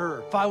about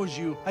her. If I was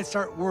you, I'd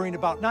start worrying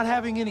about not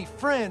having any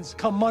friends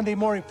come Monday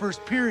morning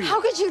first period.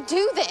 How could you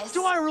do this?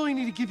 Do I really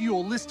need to give you a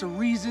list of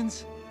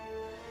reasons?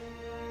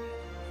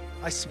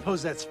 I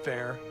suppose that's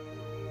fair.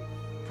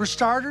 For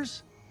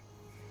starters,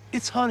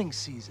 it's hunting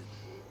season.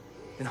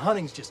 And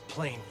hunting's just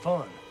plain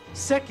fun.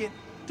 Second,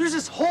 there's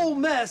this whole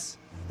mess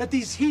that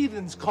these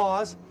heathens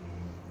cause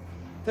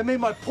that made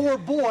my poor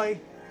boy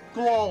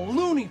go all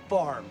loony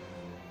farm.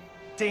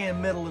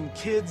 Damn meddling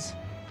kids.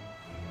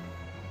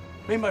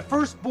 Made my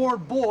firstborn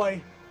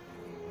boy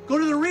go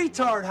to the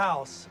retard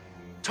house,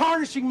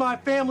 tarnishing my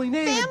family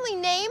name. Family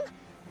name?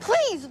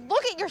 Please,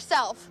 look at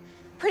yourself.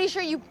 Pretty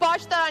sure you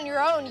botched that on your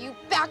own, you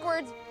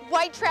backwards,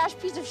 white trash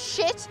piece of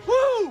shit.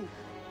 Woo!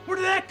 Where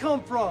did that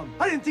come from?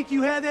 I didn't think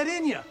you had that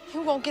in you.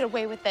 You won't get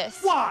away with this.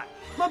 Why?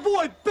 My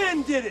boy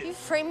Ben did You it.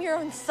 frame your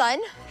own son?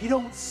 He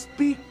don't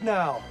speak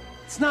now.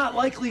 It's not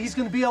likely he's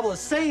going to be able to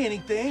say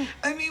anything.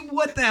 I mean,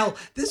 what the hell?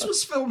 This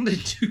was filmed in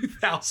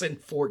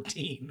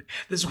 2014.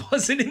 This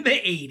wasn't in the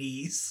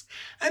 80s.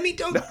 I mean,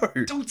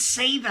 don't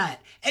say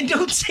that. And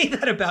don't say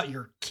that about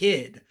your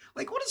kid.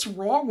 Like, what is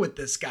wrong with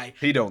this guy?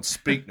 He don't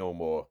speak no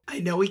more.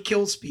 I know he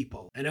kills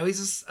people. I know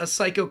he's a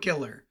psycho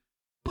killer.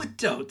 But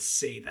don't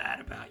say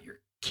that about your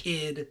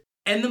kid.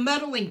 And the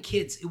meddling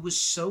kids, it was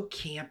so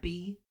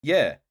campy.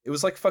 Yeah, it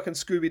was like fucking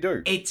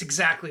Scooby-Doo. It's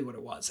exactly what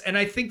it was. And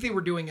I think they were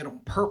doing it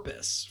on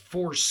purpose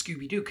for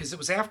Scooby-Doo because it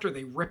was after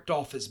they ripped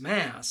off his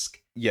mask.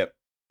 Yep.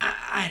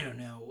 I don't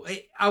know.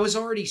 I was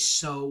already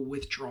so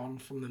withdrawn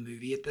from the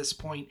movie at this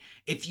point.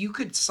 If you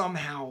could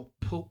somehow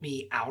put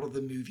me out of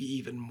the movie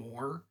even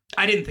more,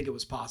 I didn't think it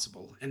was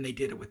possible. And they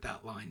did it with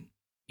that line.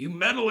 You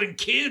meddling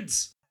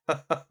kids.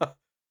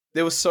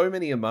 There were so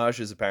many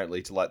homages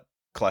apparently to like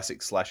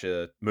classic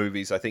slasher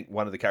movies. I think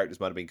one of the characters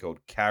might have been called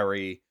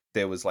Carrie.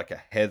 There was like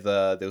a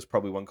Heather. There was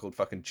probably one called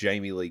fucking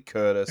Jamie Lee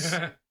Curtis.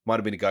 Might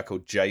have been a guy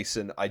called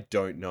Jason. I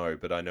don't know,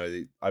 but I know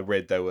that I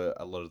read a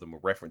lot of them were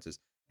references.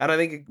 And I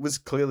think it was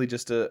clearly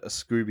just a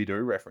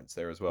Scooby-Doo reference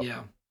there as well.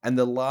 Yeah. And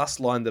the last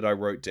line that I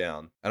wrote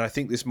down, and I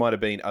think this might have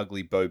been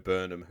Ugly Bo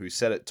Burnham who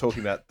said it,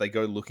 talking about they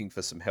go looking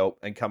for some help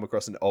and come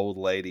across an old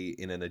lady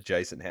in an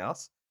adjacent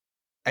house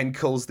and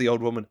calls the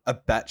old woman a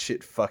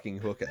batshit fucking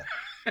hooker.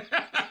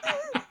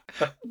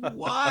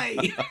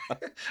 Why?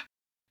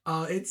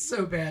 It's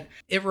so bad.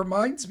 It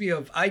reminds me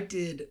of, I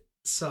did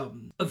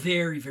a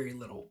very, very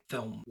little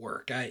film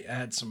work. I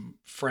had some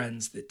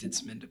friends that did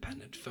some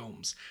independent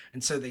films,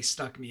 and so they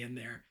stuck me in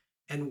there.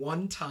 And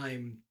one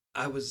time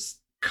I was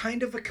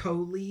kind of a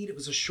co-lead. It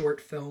was a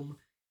short film,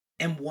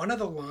 and one of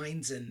the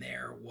lines in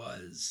there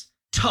was,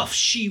 tough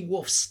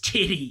she-wolf's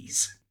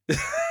titties.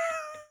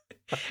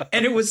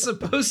 And it was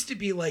supposed to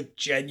be like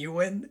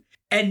genuine,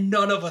 and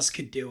none of us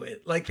could do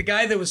it. Like the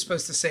guy that was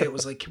supposed to say it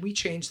was like, can we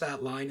change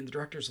that line? And the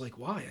director's like,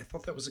 why? I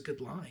thought that was a good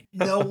line.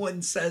 No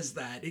one says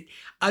that.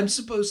 I'm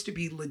supposed to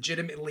be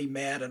legitimately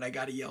mad and I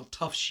got to yell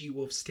tough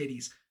she-wolf's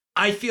titties.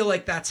 I feel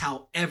like that's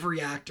how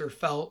every actor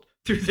felt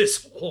through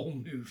this whole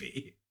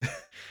movie.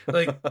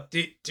 Like,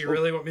 do you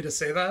really want me to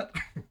say that?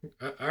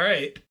 All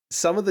right.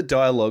 Some of the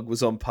dialogue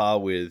was on par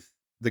with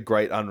the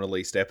great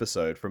unreleased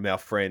episode from our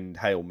friend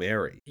Hail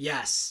Mary.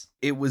 Yes.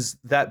 It was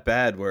that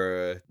bad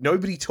where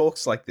nobody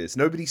talks like this.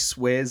 Nobody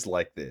swears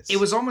like this. It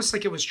was almost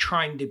like it was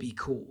trying to be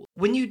cool.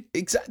 When you...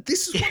 Exactly.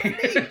 This is what I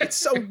mean. It's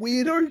some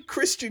weirdo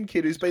Christian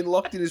kid who's been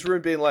locked in his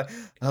room being like,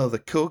 oh, the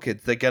cool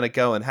kids, they're going to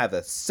go and have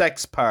a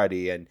sex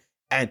party and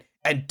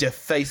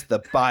deface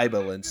the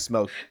Bible and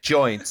smoke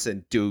joints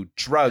and do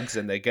drugs,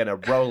 and they're going to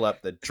roll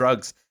up the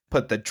drugs,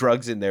 put the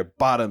drugs in their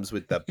bottoms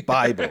with the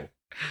Bible.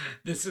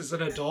 This is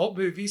an adult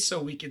movie,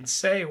 so we can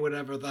say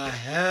whatever the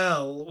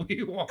hell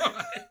we want.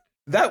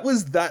 That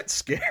was that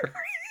scary.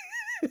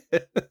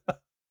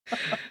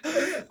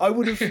 I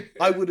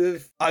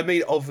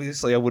mean,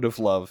 obviously I would have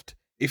loved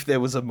if there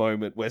was a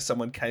moment where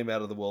someone came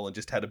out of the wall and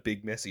just had a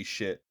big messy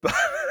shit.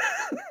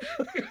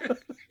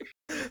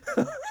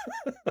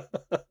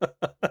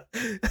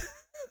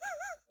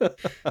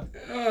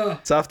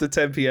 It's after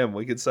 10 p.m.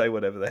 We can say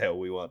whatever the hell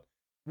we want.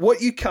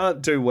 What you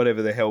can't do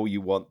whatever the hell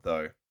you want,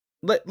 though.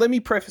 Let me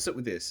preface it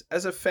with this.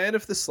 As a fan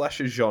of the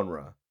slasher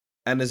genre,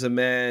 and as a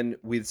man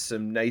with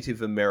some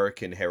Native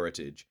American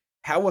heritage,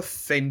 How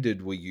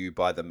offended were you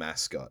by the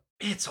mascot?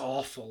 It's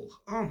awful.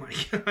 Oh my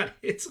God.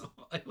 It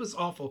was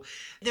awful.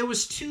 There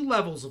was 2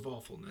 levels of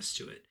awfulness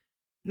to it.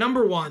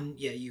 Number one,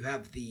 yeah, you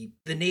have the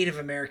Native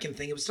American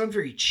thing. It was done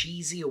very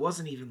cheesy. It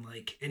wasn't even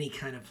like any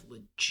kind of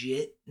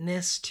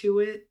legitness to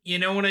it. You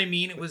know what I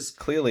mean? It was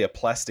clearly a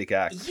plastic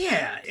act.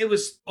 Yeah, it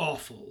was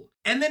awful.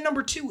 And then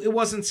number 2, it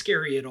wasn't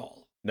scary at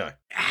all. No.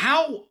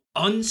 How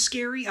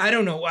unscary? I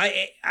don't know.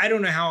 I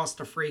don't know how else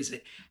to phrase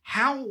it.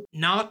 How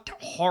not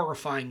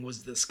horrifying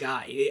was this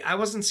guy? I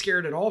wasn't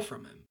scared at all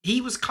from him. He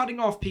was cutting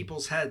off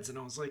people's heads, and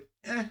I was like,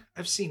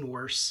 I've seen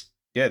worse.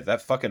 Yeah,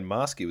 that fucking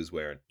mask he was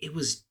wearing. It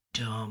was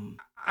dumb.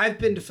 I've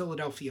been to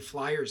Philadelphia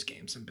Flyers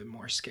games and been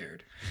more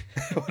scared.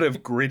 What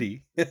of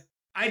Gritty?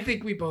 I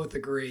think we both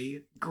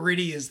agree.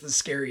 Gritty is the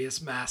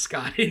scariest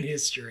mascot in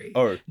history.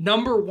 Oh.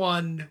 Number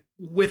 1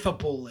 with a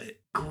bullet.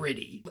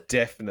 Gritty.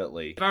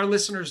 Definitely. If our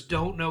listeners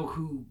don't know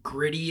who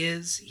Gritty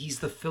is, he's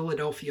the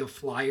Philadelphia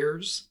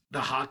Flyers,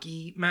 the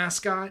hockey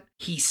mascot.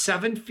 He's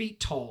 7 feet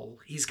tall.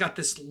 He's got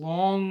this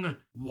long,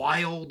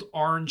 wild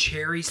orange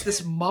hair. He's this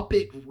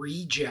Muppet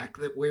reject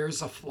that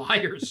wears a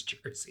Flyers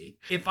jersey.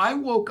 If I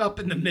woke up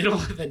in the middle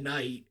of the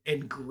night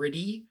and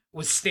Gritty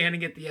was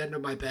standing at the end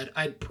of my bed,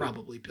 I'd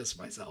probably piss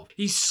myself.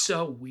 He's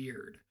so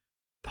weird.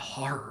 The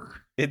horror.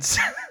 It's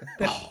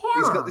the horror.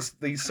 He's got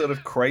these sort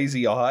of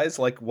crazy eyes,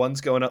 like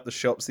one's going up the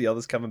shops, the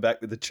other's coming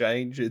back with the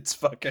change. It's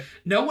fucking...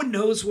 No one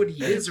knows what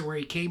he is or where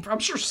he came from. I'm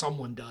sure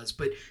someone does,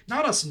 but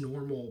not us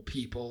normal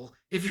people.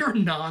 If you're a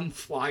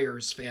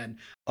non-Flyers fan.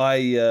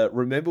 I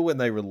remember when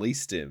they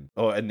released him,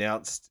 or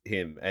announced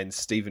him, and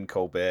Stephen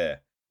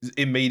Colbert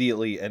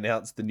immediately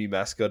announced the new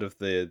mascot of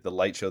the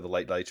Late Show, the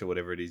Late Late Show,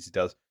 whatever it is he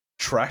does,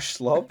 Trash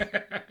Slob.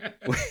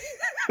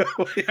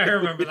 I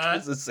remember that.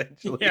 Was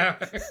essentially... Yeah.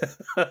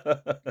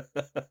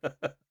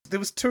 There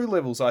was 2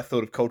 levels, I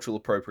thought, of cultural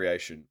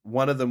appropriation.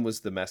 One of them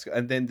was the mascot,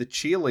 and then the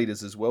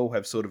cheerleaders as well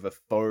have sort of a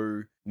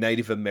faux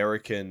Native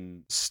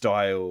American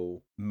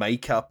style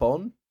makeup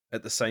on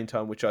at the same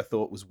time, which I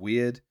thought was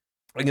weird.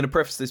 I'm going to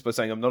preface this by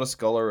saying I'm not a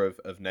scholar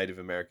of Native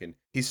American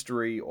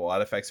history or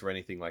artifacts or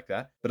anything like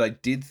that, but I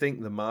did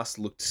think the mask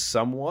looked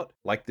somewhat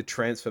like the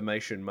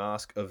transformation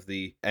mask of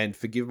the, and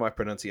forgive my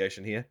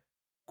pronunciation here,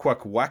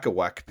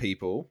 Kwakwaka'wak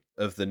people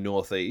of the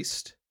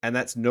Northeast. And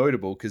that's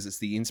notable because it's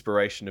the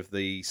inspiration of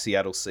the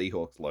Seattle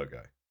Seahawks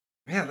logo.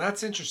 Yeah,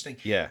 that's interesting.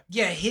 Yeah.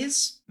 Yeah,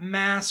 his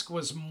mask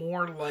was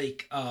more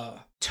like a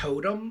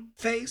totem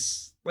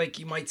face, like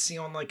you might see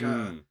on like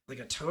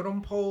a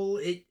totem pole.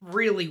 It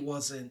really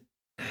wasn't.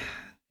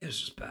 It was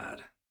just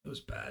bad. It was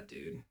bad,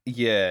 dude.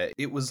 Yeah,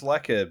 it was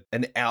like an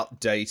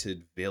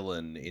outdated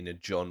villain in a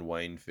John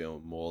Wayne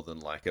film more than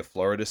like a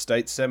Florida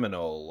State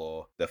Seminole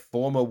or the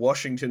former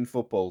Washington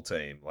football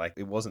team. Like,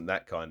 it wasn't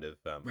that kind of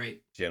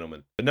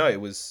gentleman. But no,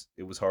 it was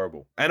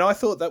horrible. And I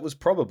thought that was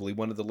probably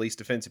one of the least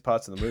offensive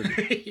parts of the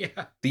movie.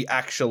 Yeah. The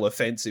actual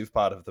offensive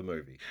part of the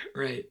movie.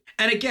 Right.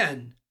 And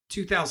again,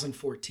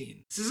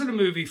 2014. This isn't a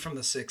movie from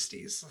the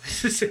 60s.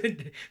 This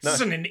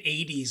isn't an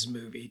 80s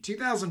movie.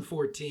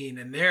 2014,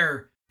 and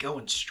they're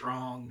going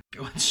strong.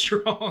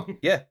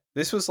 Yeah,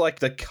 this was like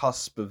the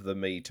cusp of the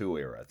Me Too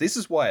era. This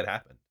is why it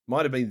happened.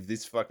 Might have been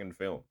this fucking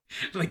film.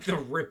 Like the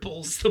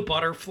ripples, the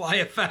butterfly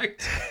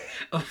effect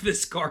of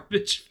this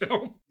garbage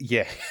film.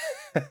 Yeah.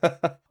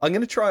 I'm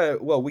going to try,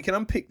 we can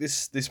unpick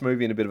this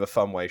movie in a bit of a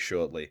fun way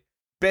shortly.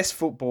 Best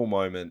football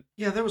moment.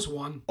 Yeah, there was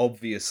one.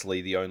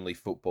 Obviously the only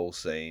football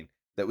scene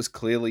that was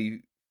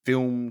clearly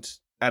filmed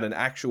at an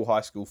actual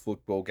high school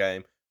football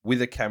game with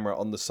a camera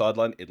on the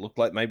sideline. It looked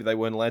like maybe they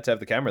weren't allowed to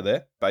have the camera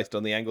there based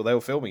on the angle they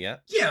were filming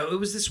at. Yeah, it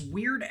was this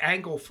weird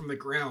angle from the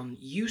ground.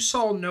 You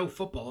saw no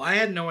football. I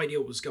had no idea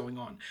what was going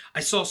on.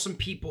 I saw some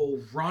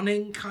people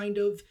running, kind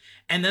of,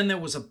 and then there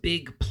was a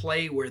big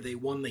play where they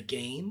won the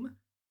game,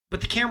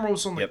 but the camera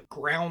was on the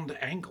ground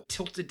angle,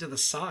 tilted to the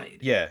side.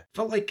 Yeah.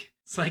 Felt like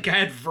it's like I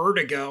had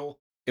vertigo.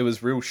 It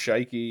was real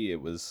shaky.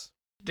 It was...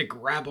 to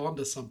grab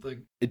onto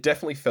something. It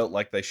definitely felt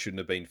like they shouldn't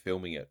have been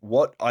filming it.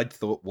 What I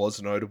thought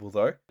was notable,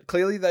 though,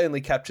 clearly they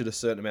only captured a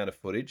certain amount of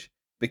footage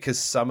because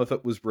some of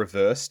it was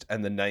reversed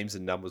and the names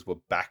and numbers were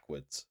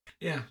backwards.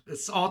 Yeah,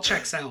 this all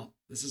checks out.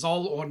 This is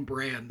all on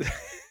brand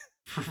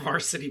for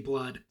Varsity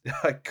Blood.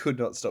 I could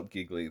not stop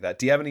giggling at that.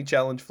 Do you have any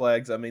challenge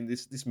flags? I mean,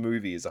 this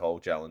movie is a whole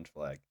challenge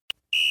flag.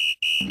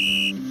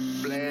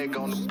 Flag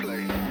on the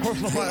play.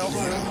 Personal foul.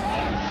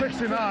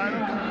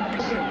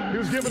 69. He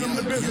was giving them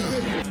the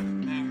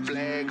business.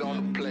 Flag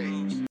on the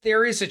play.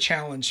 There is a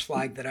challenge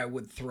flag that I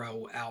would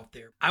throw out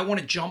there. I want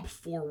to jump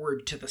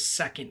forward to the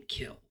second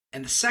kill.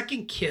 And the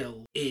second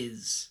kill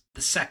is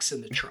the sex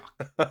in the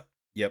truck.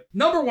 Yep.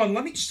 Number one,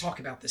 let me just talk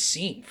about the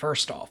scene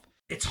first off.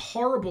 It's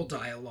horrible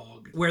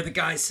dialogue where the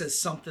guy says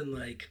something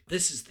like,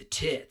 "This is the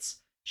tits."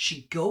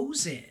 She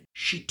goes in,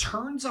 she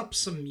turns up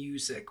some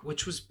music,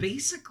 which was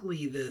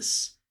basically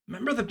this...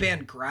 Remember the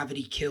band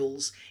Gravity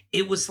Kills?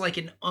 It was like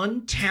an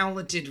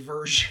untalented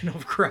version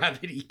of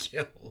Gravity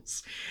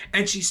Kills.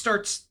 And she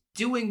starts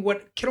doing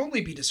what can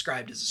only be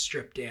described as a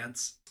strip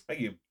dance. I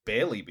think you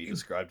barely be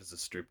described as a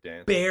strip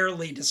dance.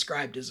 Barely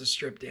described as a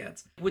strip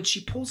dance. When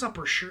she pulls up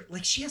her shirt,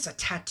 like she has a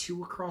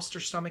tattoo across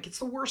her stomach. It's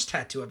the worst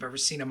tattoo I've ever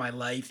seen in my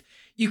life.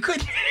 You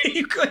couldn't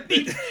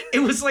even, it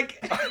was like...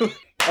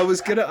 I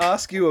was going to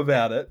ask you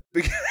about it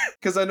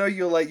because I know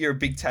you're a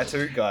big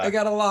tattoo guy. I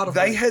got a lot of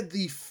They them. had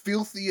the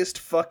filthiest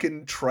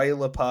fucking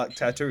trailer park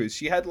tattoos.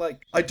 She had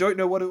like, I don't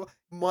know what it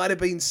might have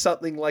been,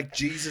 something like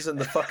Jesus and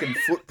the fucking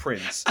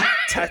footprints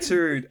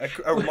tattooed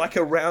like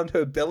around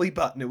her belly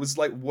button. It was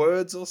like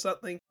words or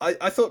something.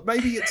 I thought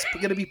maybe it's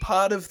going to be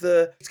part of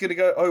it's going to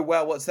go, oh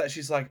wow, what's that?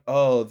 She's like,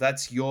 oh,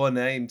 that's your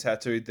name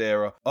tattooed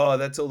there. Or, oh,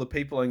 that's all the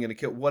people I'm going to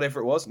kill. Whatever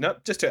it was.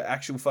 Nope, just her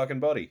actual fucking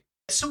body.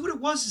 So what it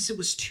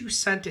was 2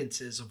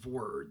 sentences of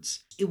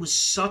words. It was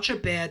such a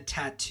bad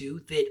tattoo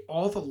that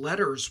all the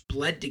letters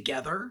bled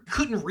together.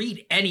 Couldn't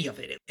read any of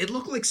it. It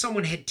looked like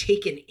someone had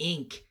taken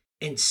ink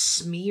and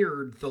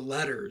smeared the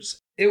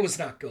letters. It was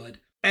not good.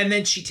 And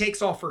then she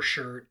takes off her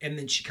shirt and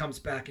then she comes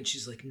back and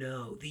she's like,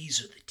 no,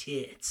 these are the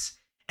tits.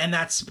 And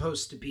that's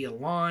supposed to be a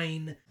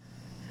line.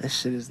 That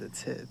shit is the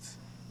tits.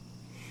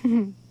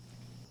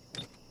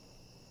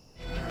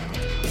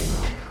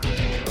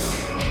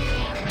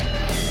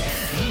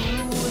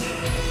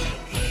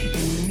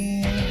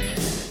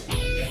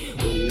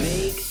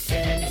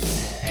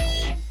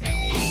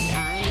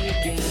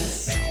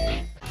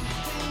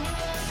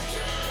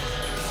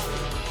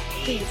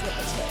 These are the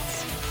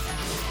tits.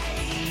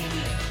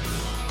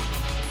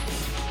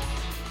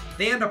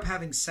 They end up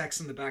having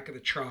sex in the back of the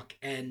truck,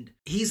 and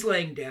he's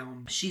laying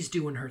down, she's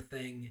doing her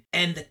thing,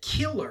 and the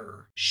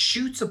killer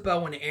shoots a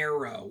bow and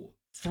arrow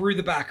through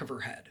the back of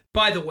her head.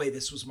 By the way,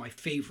 this was my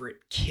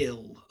favorite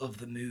kill of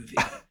the movie.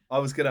 I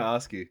was going to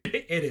ask you.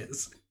 It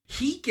is.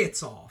 He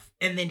gets off,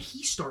 and then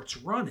he starts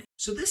running.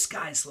 So this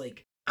guy's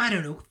like, I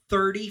don't know,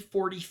 30,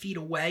 40 feet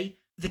away.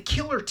 The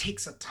killer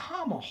takes a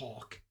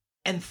tomahawk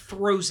and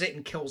throws it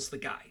and kills the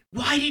guy.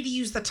 Why did he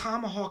use the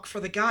tomahawk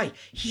for the guy?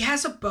 He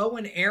has a bow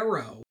and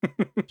arrow.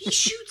 He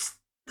shoots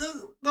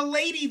the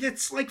lady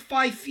that's like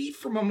 5 feet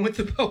from him with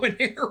the bow and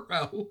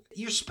arrow.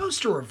 You're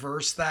supposed to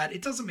reverse that.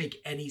 It doesn't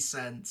make any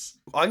sense.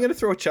 I'm going to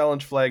throw a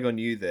challenge flag on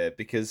you there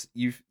because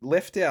you've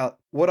left out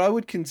what I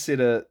would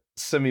consider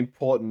some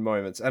important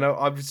moments. And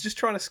I was just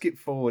trying to skip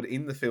forward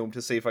in the film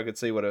to see if I could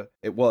see what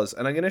it was.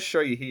 And I'm going to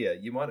show you here.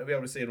 You might not be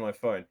able to see it on my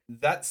phone.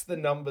 That's the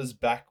numbers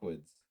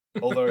backwards.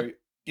 Although...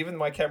 Given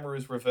my camera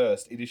is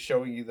reversed, it is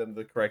showing you them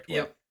the correct way.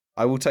 Yep.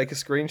 I will take a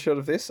screenshot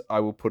of this. I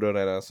will put it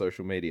on our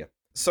social media.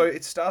 So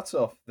it starts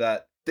off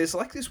that there's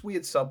like this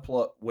weird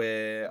subplot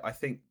where I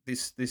think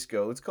this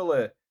girl, let's call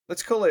her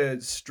a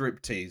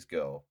striptease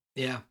girl.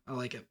 Yeah, I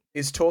like it.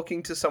 Is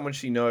talking to someone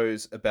she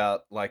knows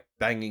about like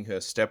banging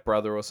her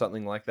stepbrother or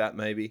something like that,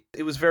 maybe.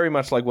 It was very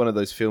much like one of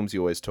those films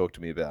you always talk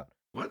to me about.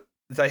 What?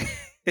 They...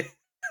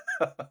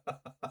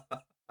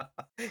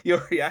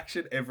 Your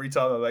reaction every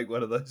time I make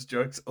one of those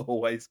jokes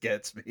always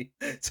gets me.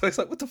 So it's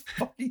like, what the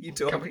fuck are you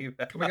talking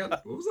about? Coming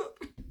out. What was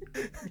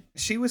that?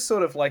 She was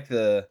sort of like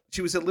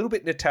she was a little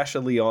bit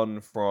Natasha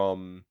Lyonne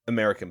from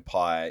American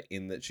Pie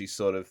in that she's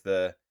sort of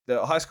the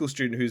high school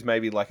student who's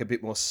maybe like a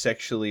bit more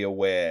sexually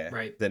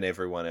aware than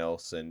everyone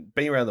else and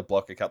been around the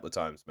block a couple of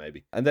times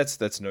maybe. And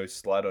that's no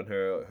slight on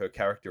her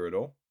character at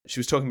all. She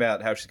was talking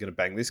about how she's going to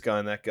bang this guy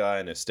and that guy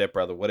and her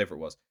stepbrother, whatever it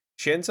was.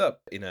 She ends up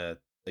in a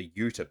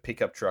ute, a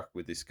pickup truck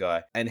with this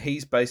guy, and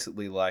he's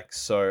basically like,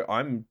 so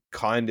I'm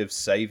kind of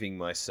saving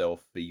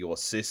myself for your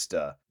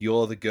sister.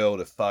 You're the girl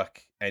to fuck,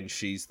 and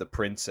she's the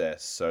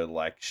princess, so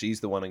like,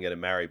 she's the one I'm going to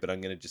marry, but I'm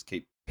going to just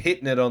keep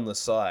hitting it on the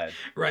side.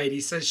 Right,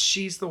 he says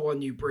she's the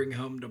one you bring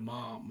home to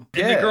mom.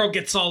 And the girl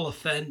gets all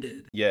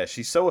offended. Yeah,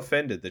 she's so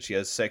offended that she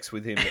has sex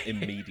with him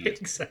immediately.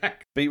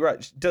 Exactly. But you're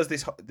right, she does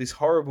this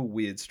horrible,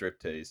 weird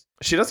striptease.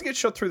 She doesn't get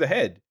shot through the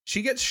head.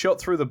 She gets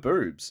shot through the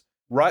boobs.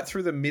 Right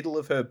through the middle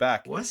of her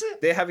back. Was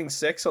it? They're having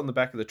sex on the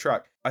back of the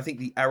truck. I think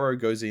the arrow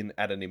goes in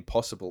at an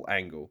impossible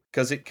angle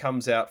because it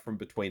comes out from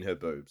between her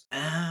boobs.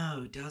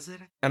 Oh, does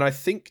it? And I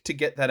think to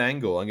get that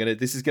angle,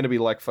 this is going to be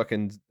like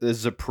fucking the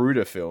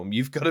Zapruder film.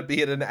 You've got to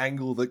be at an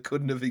angle that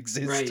couldn't have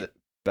existed. Right.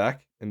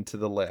 Back and to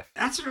the left.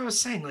 That's what I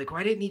was saying. Like,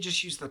 why didn't he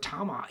just use the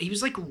tomahawk? He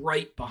was like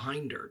right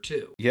behind her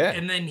too. Yeah.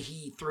 And then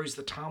he throws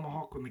the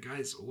tomahawk when the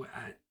guy's,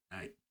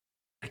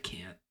 I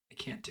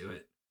can't do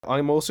it.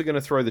 I'm also going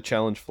to throw the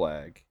challenge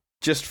flag.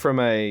 Just from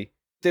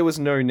there was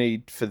no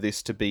need for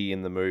this to be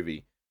in the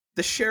movie.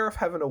 The sheriff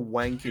having a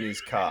wank in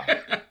his car.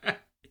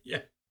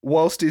 Yeah.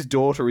 Whilst his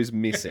daughter is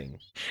missing.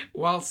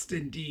 Whilst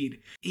indeed.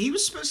 He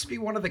was supposed to be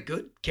one of the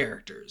good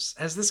characters.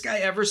 Has this guy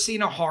ever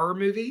seen a horror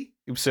movie?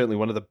 He was certainly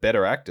one of the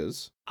better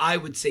actors. I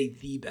would say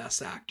the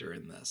best actor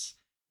in this,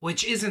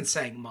 which isn't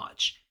saying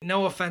much.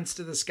 No offense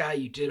to this guy,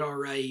 you did all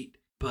right,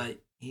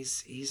 but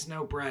he's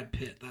no Brad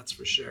Pitt, that's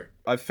for sure.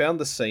 I've found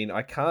the scene.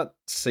 I can't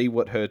see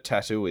what her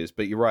tattoo is,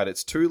 but you're right.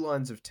 It's 2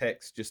 lines of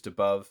text just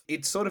above.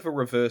 It's sort of a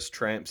reverse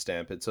tramp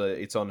stamp.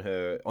 It's on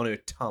her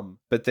tum.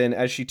 But then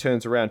as she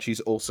turns around, she's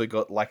also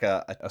got like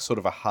a sort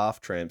of a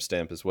half tramp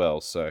stamp as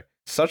well. So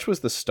such was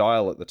the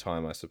style at the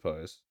time, I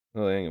suppose.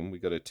 Oh, hang on, we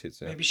got her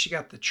tits out. Maybe she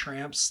got the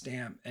tramp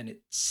stamp and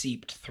it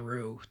seeped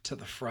through to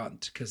the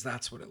front, because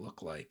that's what it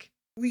looked like.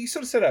 Well, you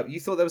sort of set up. You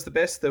thought that was the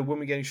best? The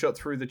woman getting shot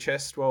through the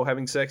chest while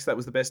having sex, that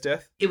was the best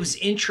death? It was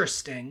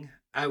interesting,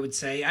 I would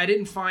say. I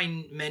didn't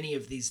find many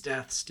of these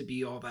deaths to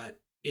be all that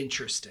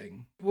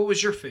interesting. What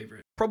was your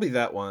favorite? Probably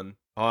that one.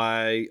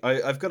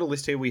 I've got a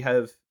list here. We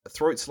have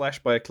throat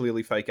slashed by a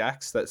clearly fake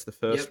axe. That's the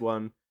first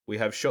one. We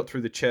have shot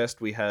through the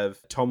chest. We have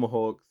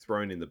tomahawk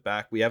thrown in the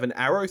back. We have an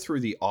arrow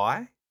through the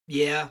eye.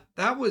 Yeah,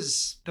 that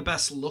was the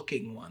best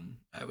looking one,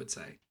 I would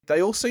say.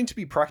 They all seem to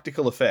be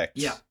practical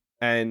effects. Yeah.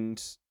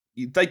 And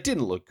they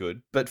didn't look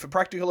good, but for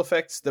practical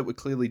effects that were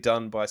clearly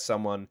done by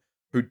someone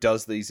who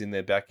does these in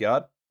their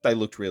backyard, they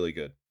looked really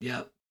good.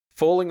 Yeah.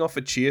 Falling off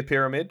a cheer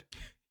pyramid.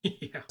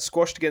 Yeah.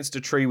 Squashed against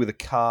a tree with a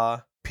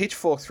car.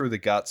 Pitchfork through the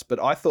guts, but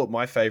I thought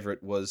my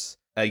favorite was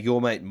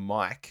your mate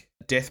Mike.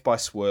 Death by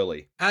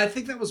Swirly. I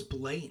think that was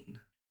Blaine.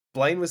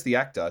 Blaine was the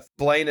actor.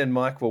 Blaine and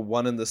Mike were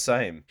one and the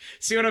same.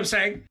 See what I'm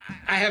saying?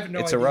 I have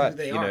no It's idea alright. who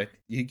they You are. know,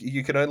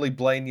 you can only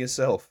blame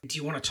yourself. Do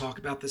you want to talk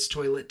about this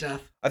toilet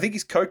death? I think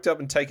he's coked up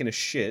and taken a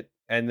shit,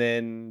 and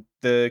then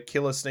the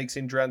killer sneaks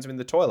in, drowns him in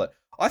the toilet.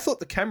 I thought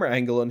the camera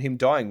angle on him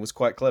dying was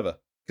quite clever,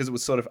 because it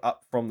was sort of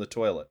up from the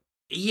toilet.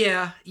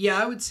 Yeah,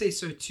 I would say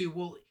so too.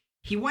 Well,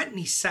 he went and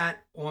he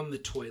sat on the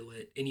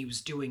toilet and he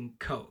was doing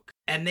coke,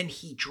 and then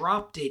he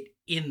dropped it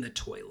in the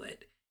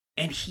toilet.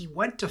 And he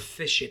went to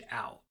fish it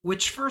out,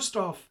 which first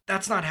off,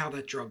 that's not how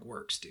that drug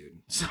works, dude.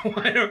 So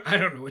I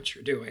don't know what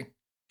you're doing.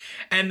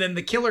 And then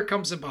the killer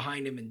comes in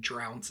behind him and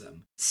drowns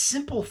him.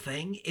 Simple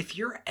thing, if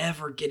you're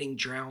ever getting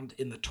drowned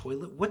in the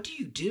toilet, what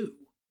do?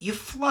 You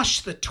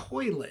flush the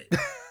toilet.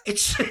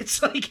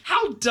 It's like,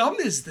 how dumb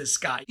is this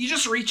guy? You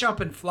just reach up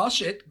and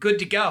flush it, good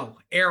to go.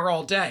 Air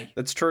all day.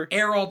 That's true.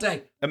 Air all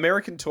day.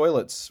 American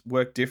toilets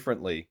work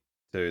differently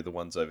to the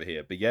ones over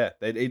here. But yeah,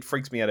 it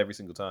freaks me out every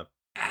single time.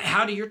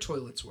 How do your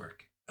toilets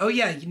work? Oh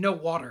yeah,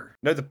 water.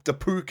 No, the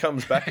poo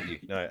comes back at you.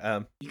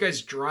 No, you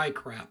guys dry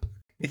crap.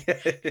 Yeah,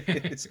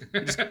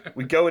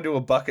 we go into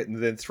a bucket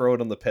and then throw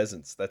it on the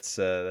peasants. That's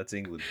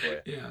England for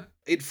you. Yeah.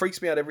 It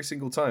freaks me out every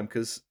single time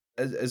because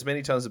as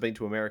many times as I've been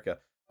to America,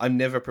 I'm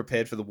never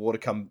prepared for the water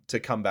to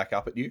come back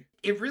up at you.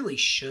 It really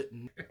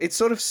shouldn't. It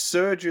sort of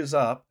surges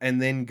up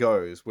and then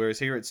goes, whereas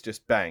here it's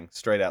just bang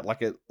straight out,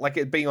 like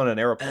it being on an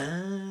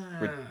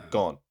aeroplane.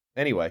 Gone.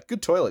 Anyway,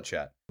 good toilet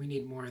chat. We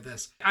need more of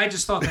this. I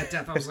just thought that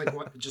death. I was like,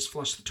 "What? Just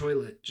flush the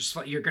toilet.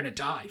 You're gonna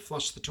die.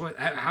 Flush the toilet."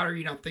 How are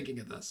you not thinking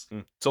of this?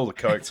 It's all the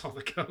coke. It's all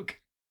the coke.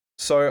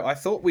 So I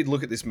thought we'd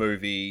look at this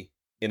movie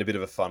in a bit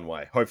of a fun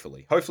way.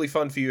 Hopefully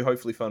fun for you.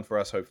 Hopefully fun for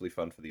us. Hopefully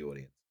fun for the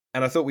audience.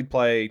 And I thought we'd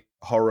play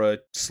horror,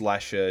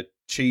 slasher,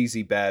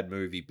 cheesy bad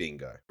movie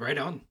bingo. Right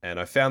on. And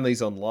I found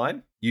these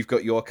online. You've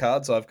got your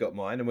cards, I've got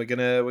mine, and we're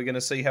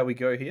gonna see how we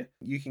go here.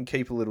 You can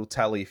keep a little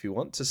tally if you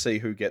want to see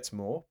who gets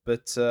more,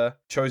 but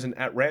chosen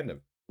at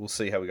random. We'll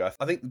see how we go.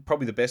 I think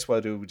probably the best way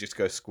to do it would just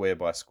go square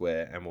by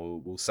square, and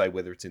we'll say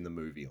whether it's in the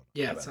movie or not.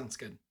 Yeah, it sounds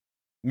good.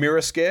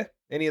 Mirror scare?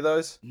 Any of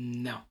those?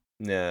 No.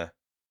 Nah.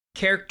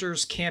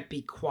 Characters can't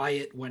be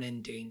quiet when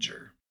in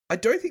danger. I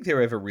don't think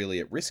they're ever really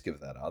at risk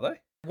of that, are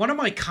they? One of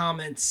my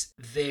comments,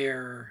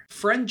 their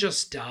friend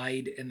just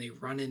died and they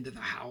run into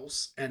the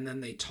house and then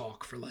they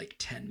talk for like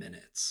 10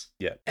 minutes.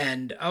 Yeah.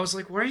 And I was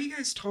like, why are you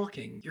guys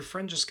talking? Your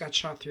friend just got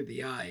shot through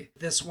the eye.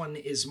 This one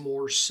is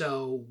more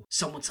so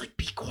someone's like,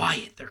 be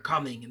quiet, they're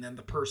coming. And then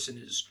the person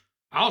is,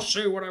 I'll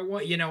say what I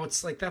want.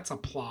 It's like, that's a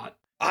plot.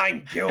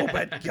 I'm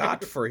Gilbert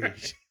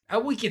Gottfried.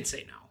 We can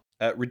say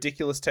no.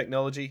 Ridiculous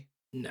technology?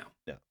 No.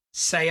 No.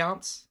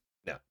 Seance?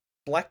 No.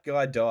 Black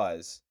guy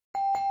dies.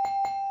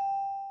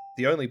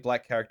 The only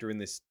black character in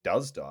this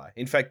does die.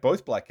 In fact,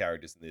 both black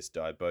characters in this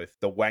die, both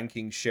the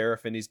wanking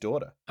sheriff and his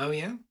daughter. Oh,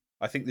 yeah?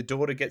 I think the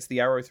daughter gets the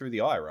arrow through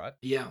the eye, right?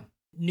 Yeah.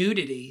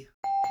 Nudity.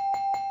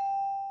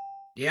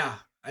 Yeah,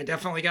 I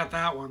definitely got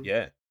that one.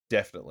 Yeah,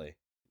 definitely.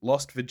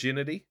 Lost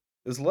virginity.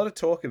 There's a lot of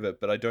talk of it,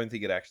 but I don't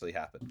think it actually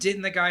happened.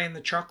 Didn't the guy in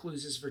the truck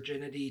lose his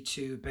virginity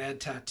to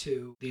bad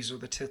tattoo? These are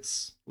the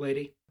tits,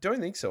 lady?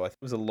 Don't think so. I think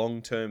it was a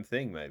long-term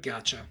thing, maybe.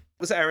 Gotcha. It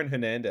was Aaron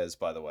Hernandez,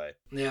 by the way.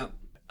 Yeah.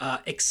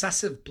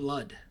 Excessive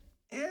blood.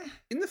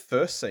 In the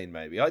first scene,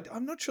 maybe.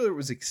 I'm not sure it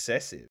was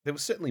excessive. There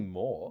was certainly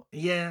more.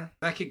 Yeah,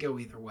 that could go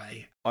either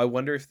way. I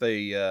wonder if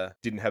they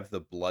didn't have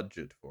the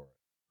bludgeon for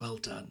it. Well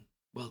done.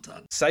 Well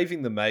done.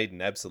 Saving the maiden,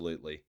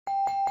 absolutely.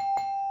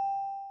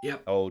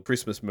 Yep. Old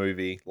Christmas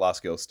movie,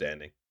 Last Girl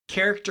Standing.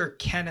 Character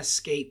can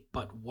escape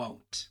but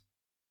won't.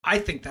 I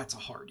think that's a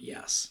hard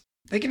yes.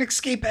 They can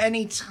escape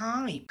any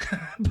time,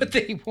 but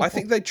they won't. I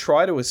think they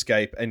try to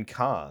escape and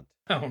can't.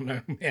 Oh,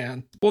 no,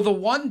 man. Well, the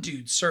one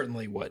dude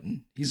certainly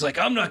wouldn't. He's like,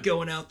 I'm not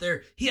going out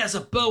there. He has a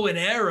bow and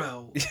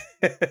arrow.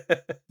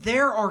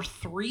 There are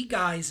 3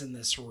 guys in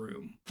this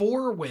room,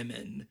 4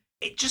 women.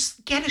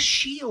 Just get a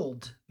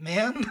shield,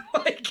 man.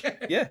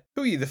 Yeah.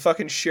 Who are you, the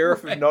fucking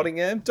sheriff of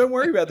Nottingham? Don't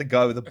worry about the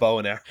guy with the bow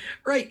and arrow.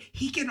 Right.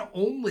 He can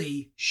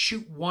only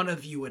shoot one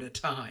of you at a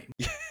time.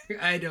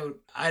 I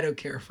don't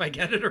care if I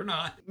get it or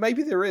not.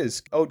 Maybe there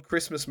is. Old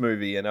Christmas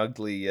movie and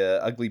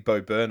ugly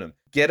Bo Burnham.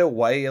 get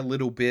away a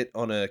little bit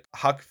on a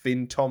Huck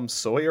Finn Tom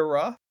Sawyer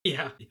raft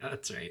Yeah,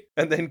 that's right.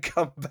 and then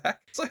come back.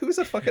 So who's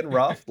a fucking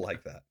raft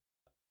like that?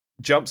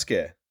 Jump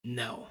scare.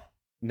 No.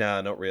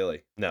 Nah, not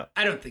really. No.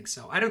 I don't think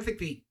so. I don't think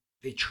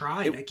they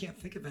tried. I can't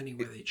think of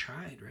anywhere they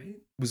tried, right?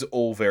 It was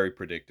all very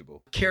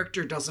predictable.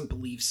 Character doesn't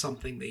believe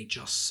something they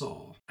just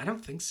saw. I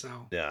don't think so.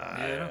 Nah. Yeah,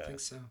 I don't think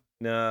so.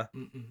 Nah.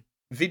 Mm-mm.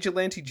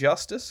 Vigilante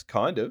justice?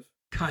 Kind of.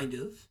 Kind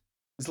of.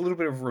 There's a little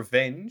bit of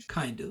revenge.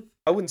 Kind of.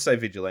 I wouldn't say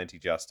vigilante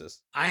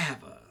justice. I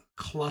have a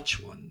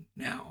clutch one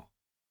now.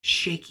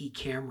 Shaky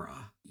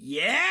camera.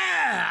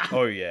 Yeah!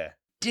 Oh, yeah.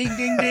 Ding,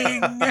 ding,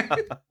 ding!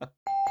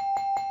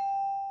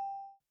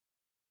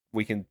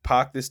 We can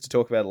park this to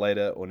talk about it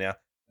later or now.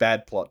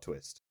 Bad plot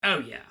twist. Oh,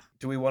 yeah.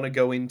 Do we want to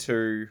go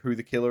into who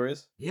the killer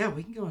is? Yeah,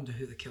 we can go into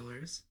who the killer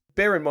is.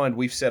 Bear in mind,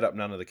 we've set up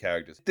none of the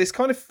characters. There's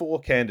kind of 4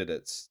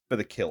 candidates for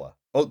the killer.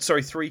 Oh,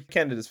 sorry, 3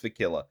 candidates for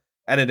killer.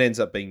 And it ends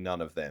up being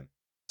none of them.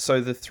 So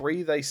the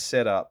 3 they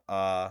set up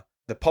are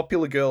the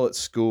popular girl at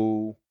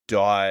school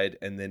died,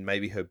 and then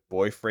maybe her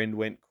boyfriend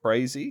went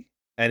crazy.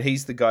 And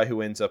he's the guy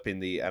who ends up in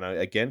the, and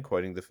again,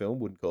 quoting the film,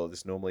 wouldn't call it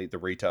this normally, the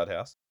retard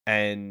house.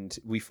 And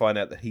we find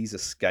out that he's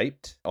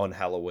escaped on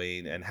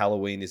Halloween, and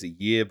Halloween is a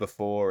year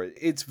before.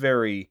 It's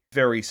very,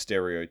 very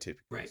stereotypical.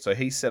 Right. So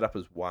he's set up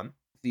as one.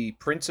 The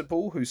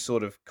principal, who's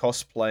sort of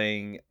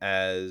cosplaying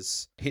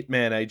as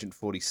Hitman Agent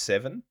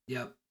 47,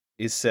 Yep.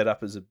 is set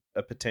up as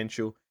a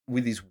potential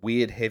with his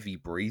weird heavy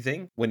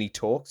breathing when he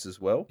talks as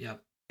well.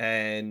 Yep.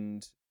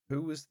 And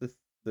who was the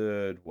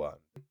third one?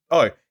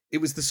 Oh, it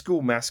was the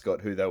school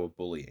mascot who they were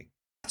bullying.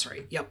 That's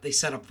right. Yep, they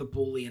set up the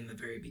bully in the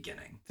very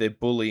beginning. They're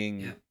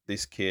bullying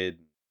this kid.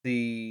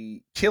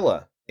 The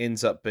killer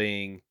ends up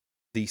being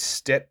the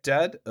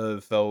stepdad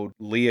of the old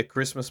Leah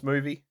Christmas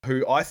movie,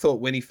 who I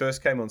thought when he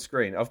first came on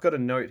screen, I've got a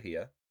note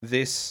here.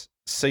 This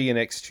See You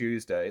Next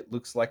Tuesday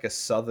looks like a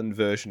southern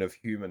version of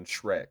Human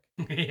Shrek.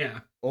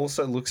 Yeah.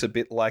 Also looks a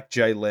bit like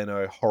Jay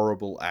Leno,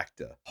 horrible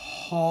actor.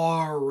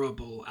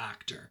 Horrible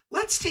actor.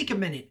 Let's take a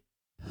minute.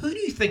 Who do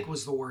you think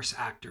was the worst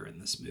actor in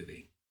this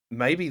movie?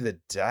 Maybe the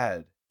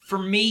dad. For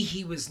me,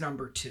 he was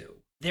number 2.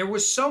 There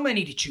was so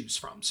many to choose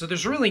from, so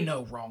there's really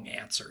no wrong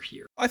answer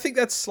here. I think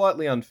that's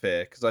slightly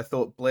unfair, because I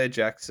thought Blair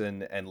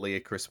Jackson and Leah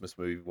Christmas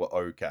movie were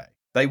okay.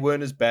 They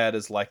weren't as bad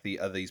as like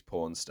these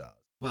porn stars.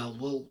 Well,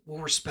 we'll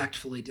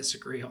respectfully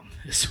disagree on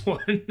this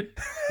one.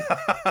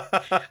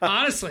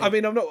 Honestly. I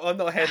mean, I'm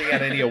not handing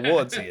out any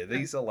awards here.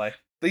 These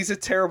are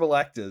terrible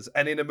actors,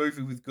 and in a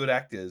movie with good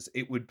actors,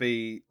 it would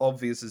be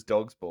obvious as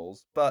dog's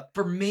balls. But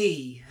for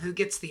me, who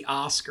gets the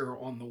Oscar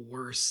on the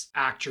worst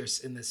actress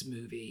in this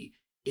movie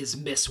is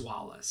Miss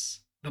Wallace.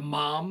 The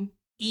mom,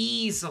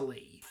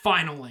 easily.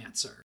 Final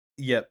answer.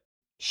 Yep.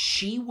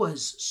 She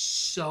was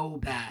so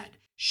bad.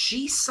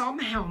 She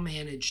somehow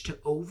managed to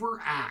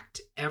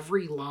overact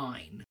every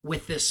line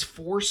with this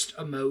forced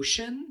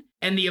emotion,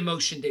 and the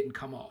emotion didn't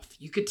come off.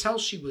 You could tell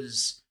she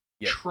was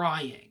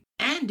trying.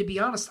 And to be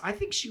honest, I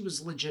think she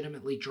was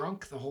legitimately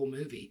drunk the whole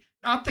movie.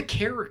 Not the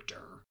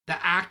character,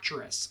 the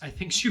actress. I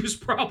think she was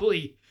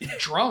probably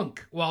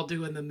drunk while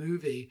doing the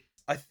movie.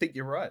 I think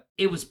you're right.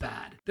 It was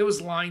bad. There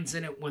was lines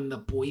in it when the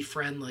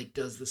boyfriend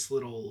does this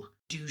little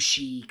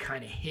douchey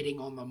kind of hitting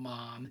on the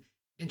mom.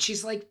 And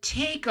she's like,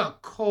 take a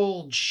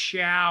cold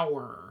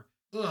shower.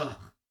 Ugh.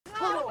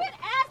 Oh,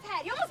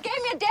 asshat! You almost gave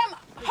me a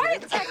damn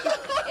heart attack, you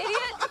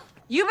idiot!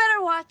 You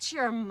better watch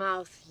your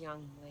mouth,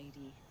 young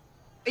lady.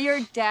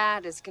 Your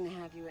dad is gonna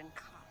have you in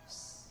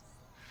cuffs.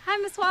 Hi,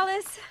 Miss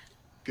Wallace.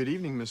 Good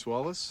evening, Miss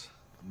Wallace.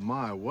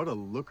 My, what a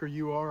looker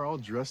you are, all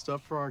dressed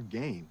up for our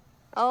game.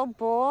 Oh,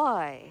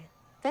 boy.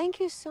 Thank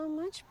you so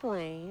much,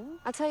 Blaine.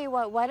 I'll tell you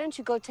what, why don't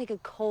you go take a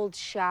cold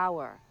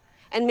shower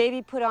and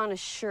maybe put on a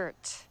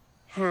shirt?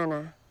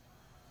 Hannah,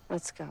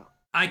 let's go.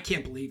 I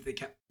can't believe they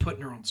kept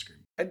putting her on screen.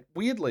 And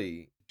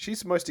weirdly,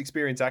 she's the most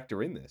experienced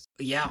actor in this.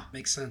 Yeah,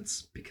 makes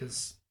sense,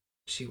 because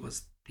she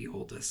was the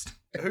oldest.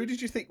 Who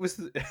did you think was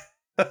the...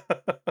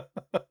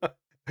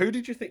 Who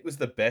did you think was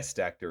the best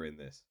actor in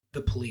this?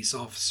 The police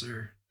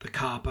officer, the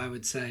cop, I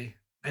would say.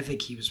 I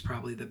think he was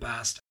probably the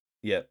best.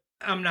 Yep.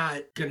 I'm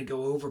not going to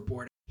go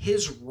overboard.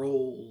 His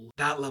role,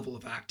 that level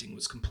of acting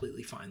was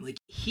completely fine.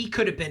 He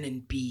could have been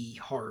in B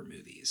horror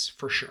movies,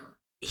 for sure.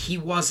 He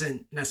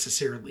wasn't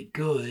necessarily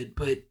good,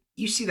 but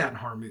you see that in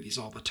horror movies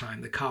all the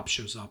time. The cop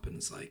shows up and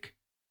is like,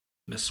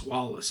 Miss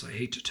Wallace, I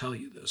hate to tell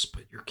you this,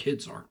 but your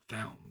kids aren't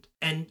found.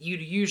 And you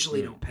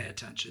usually don't pay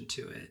attention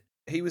to it.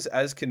 He was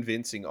as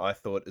convincing, I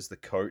thought, as the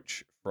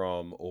coach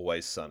from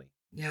Always Sunny.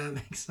 Yeah, that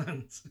makes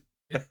sense.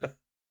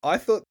 I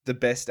thought the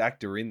best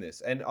actor in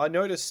this, and I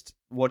noticed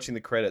watching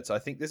the credits, I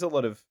think there's a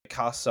lot of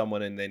cast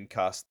someone and then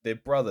cast their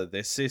brother,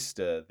 their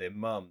sister, their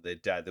mum, their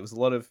dad. There was a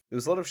lot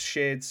of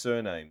shared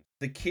surnames.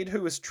 The kid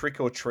who was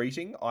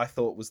trick-or-treating, I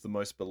thought was the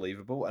most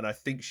believable, and I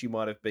think she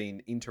might have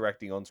been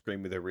interacting on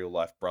screen with her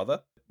real-life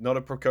brother. Not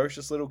a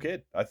precocious little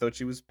kid. I thought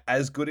she was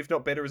as good, if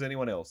not better, as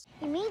anyone else.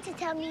 You mean to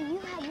tell me you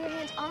had your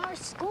hands on our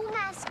school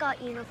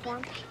mascot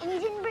uniform and you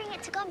didn't bring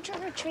it to come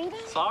trick-or-treating?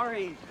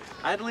 Sorry.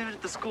 I had to leave it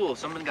at the school.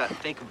 Someone got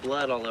fake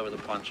blood all over the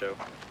poncho.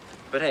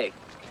 But hey,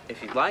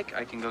 If you'd like,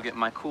 I can go get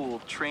my cool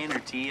trainer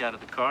tee out of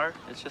the car.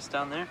 It's just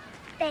down there.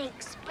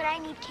 Thanks, but I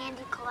need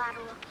candy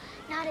collateral,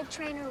 not a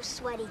trainer with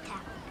sweaty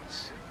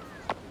towels.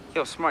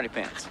 Yo, smarty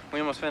pants, we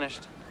almost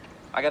finished.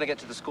 I gotta get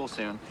to the school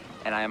soon,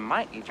 and I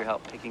might need your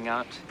help picking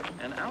out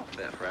an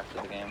outfit for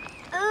after the game.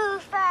 Ooh,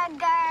 for a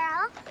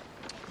girl.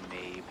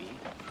 Maybe.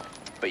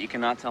 But you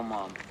cannot tell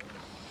Mom.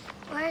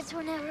 Words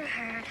were never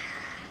heard.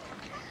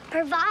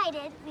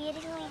 Provided we had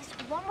at least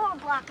one more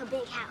block of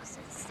big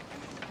houses.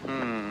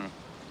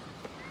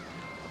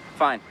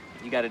 Fine,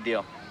 you got a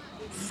deal.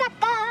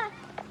 Sucker!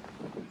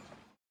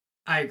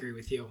 I agree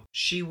with you.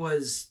 She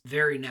was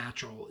very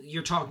natural.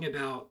 You're talking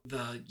about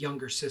the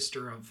younger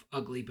sister of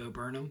Ugly Bo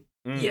Burnham?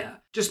 Yeah,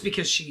 just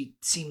because she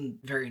seemed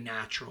very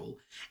natural.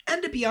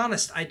 And to be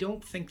honest, I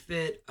don't think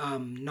that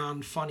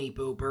non-funny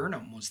Bo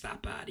Burnham was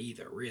that bad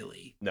either,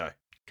 really. No.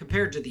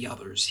 Compared to the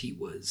others, he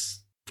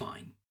was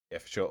fine. Yeah,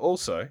 for sure.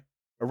 Also,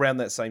 around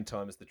that same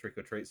time as the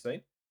trick-or-treat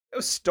scene, there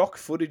was stock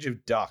footage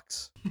of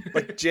ducks.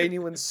 Like,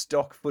 genuine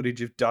stock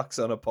footage of ducks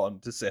on a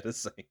pond to set a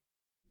scene.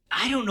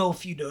 I don't know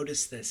if you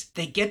noticed this.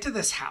 They get to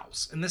this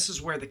house, and this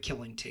is where the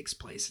killing takes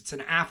place. It's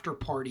an after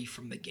party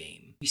from the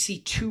game. We see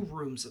 2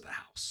 rooms of the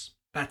house.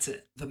 That's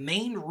it. The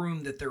main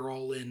room that they're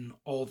all in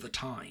all the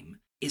time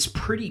is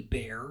pretty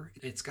bare.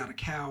 It's got a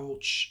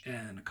couch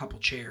and a couple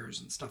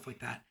chairs and stuff like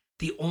that.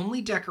 The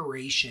only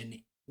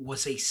decoration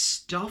was a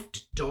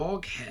stuffed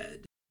dog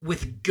head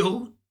with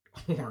goat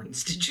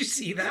horns. Did you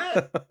see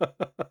that?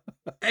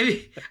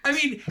 I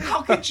mean,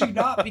 how could you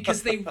not?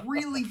 Because they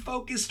really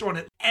focused on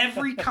it.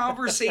 Every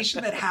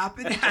conversation that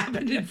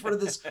happened in front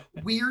of this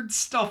weird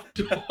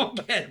stuffed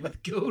dog head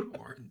with goat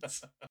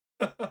horns.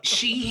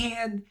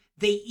 Sheehan,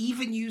 they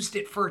even used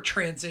it for a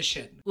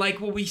transition.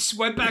 Like when we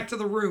went back to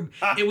the room,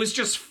 it was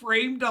just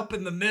framed up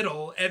in the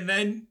middle. And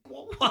then,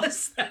 what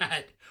was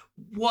that?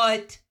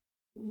 What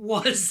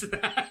was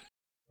that?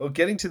 Well,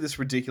 getting to this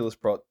ridiculous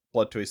plot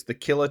twist, the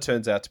killer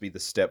turns out to be the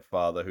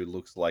stepfather who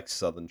looks like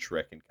Southern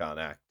Shrek and can't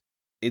act.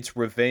 It's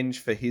revenge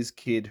for his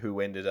kid who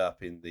ended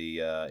up in the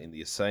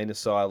insane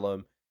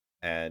asylum,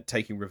 and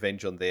taking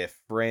revenge on their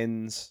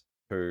friends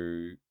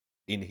who,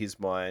 in his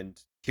mind,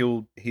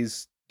 killed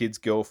his kid's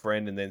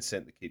girlfriend and then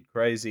sent the kid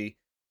crazy.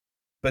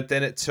 But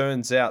then it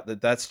turns out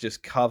that that's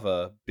just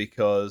cover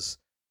because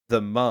the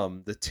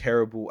mum, the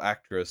terrible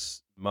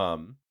actress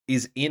mum,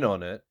 is in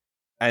on it.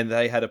 And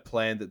they had a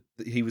plan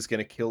that he was going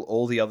to kill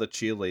all the other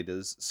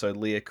cheerleaders so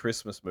Leah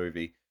Christmas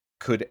movie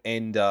could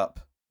end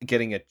up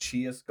getting a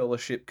cheer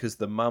scholarship because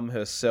the mum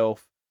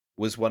herself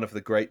was one of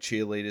the great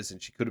cheerleaders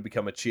and she could have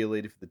become a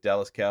cheerleader for the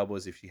Dallas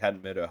Cowboys if she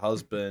hadn't met her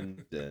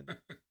husband. And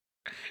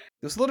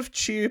there's a lot of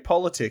cheer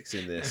politics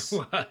in this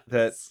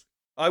that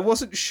I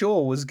wasn't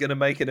sure was going to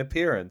make an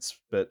appearance,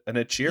 but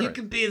a cheering. You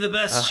can be the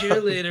best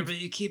cheerleader, but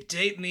you keep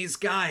dating these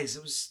guys.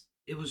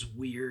 It was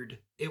weird.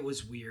 It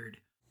was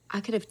weird. I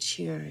could have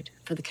cheered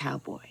for the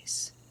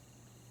Cowboys,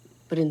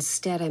 but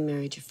instead I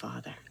married your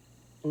father,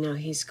 and now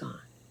he's gone.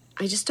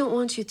 I just don't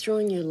want you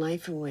throwing your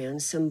life away on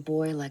some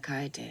boy like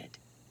I did.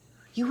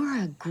 You are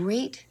a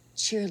great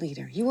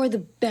cheerleader. You are the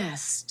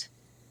best.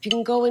 You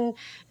can go and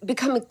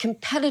become a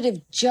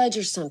competitive judge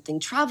or something,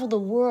 travel the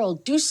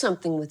world, do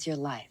something with your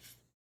life.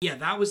 Yeah,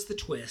 that was the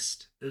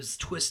twist. It was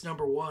twist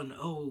number 1.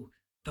 Oh,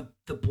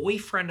 the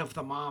boyfriend of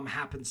the mom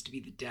happens to be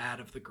the dad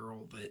of the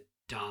girl that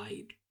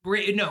died.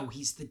 No,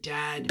 he's the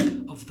dad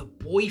of the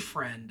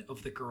boyfriend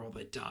of the girl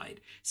that died.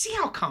 See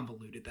how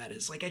convoluted that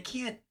is? Like, I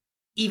can't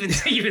even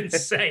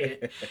say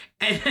it.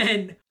 And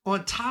then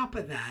on top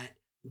of that,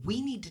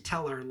 we need to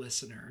tell our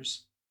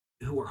listeners,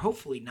 who are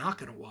hopefully not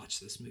going to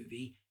watch this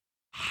movie,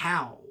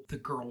 how the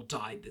girl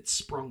died that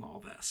sprung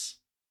all this.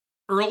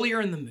 Earlier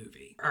in the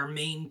movie, our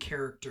main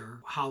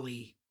character,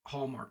 Holly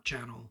Hallmark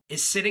Channel,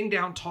 is sitting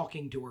down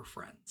talking to her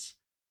friends.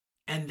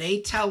 And they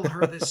tell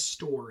her this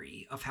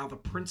story of how the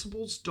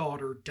principal's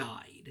daughter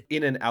died.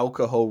 In an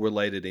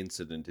alcohol-related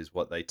incident is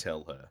what they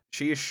tell her.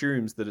 She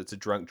assumes that it's a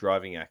drunk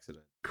driving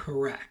accident.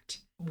 Correct.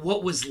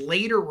 What was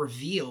later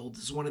revealed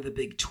as one of the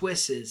big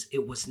twists is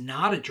it was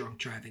not a drunk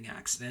driving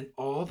accident.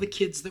 All the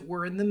kids that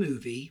were in the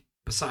movie,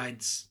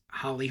 besides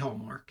Holly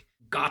Hallmark,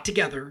 got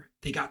together.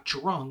 They got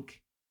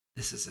drunk.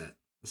 This is it.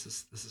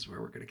 This is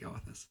where we're going to go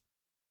with this.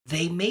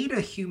 They made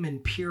a human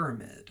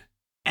pyramid.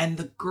 And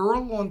the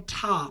girl on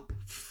top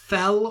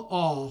fell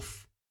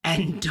off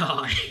and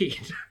died.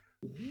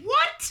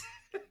 What?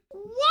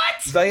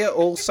 What? They are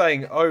all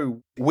saying,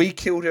 "Oh, we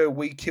killed her,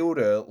 we killed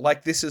her."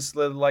 Like this is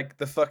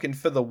the fucking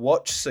for the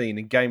watch scene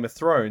in Game of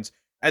Thrones,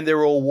 and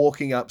they're all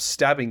walking up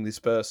stabbing this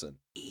person.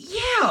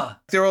 Yeah.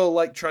 They're all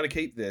like trying to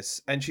keep this,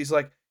 and she's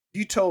like,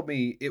 "You told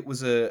me it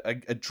was a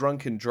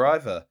drunken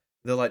driver."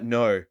 They're like,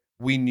 "No,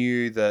 we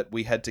knew that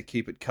we had to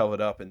keep it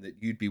covered up and that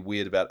you'd be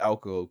weird about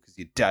alcohol because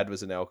your dad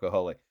was an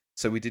alcoholic.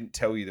 So we didn't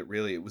tell you that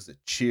really it was a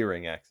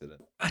cheering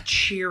accident." A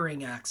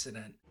cheering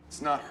accident.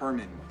 It's not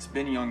Herman. It's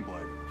Ben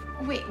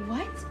Youngblood. Wait,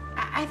 what?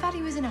 I thought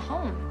he was in a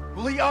home.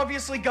 Well, he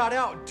obviously got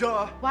out,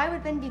 duh. Why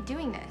would Ben be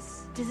doing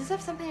this? Does this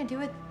have something to do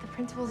with the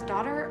principal's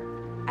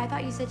daughter? I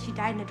thought you said she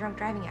died in a drunk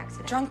driving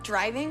accident. Drunk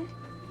driving?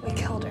 We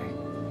killed her.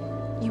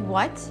 You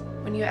what?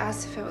 When you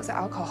asked if it was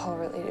alcohol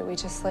related, we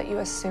just let you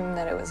assume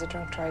that it was a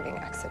drunk driving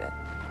accident.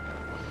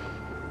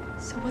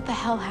 So what the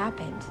hell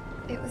happened?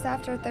 It was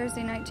after a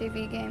Thursday night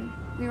JV game.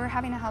 We were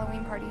having a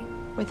Halloween party.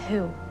 With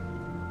who?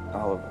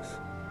 All of us.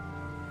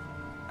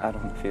 Out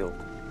on the field.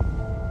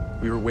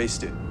 We were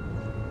wasted.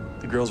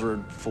 The girls were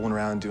fooling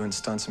around doing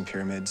stunts and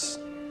pyramids.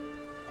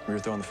 We were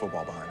throwing the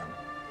football behind them.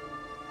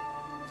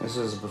 This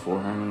is before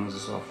Herman was a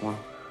sophomore.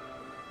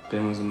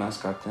 Ben was a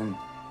mascot then.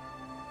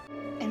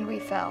 And we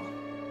fell.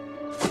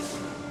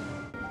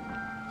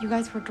 You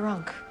guys were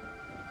drunk.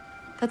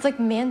 That's like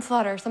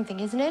manslaughter or something,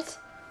 isn't it?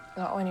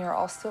 Not when you're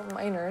all still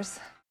minors.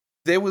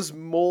 There was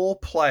more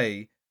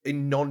play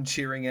in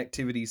non-cheering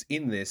activities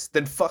in this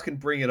than fucking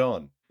Bring It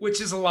On. Which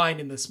is a line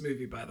in this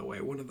movie, by the way.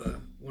 One of the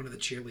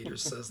cheerleaders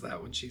says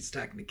that when she's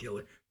attacking the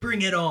killer.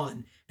 Bring it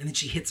on. And then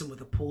she hits him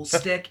with a pool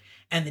stick,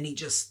 and then he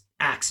just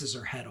axes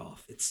her head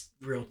off. It's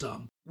real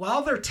dumb.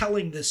 While they're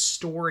telling this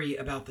story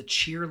about the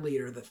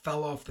cheerleader that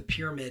fell off the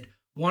pyramid,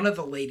 one of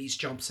the ladies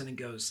jumps in and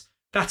goes,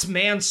 "That's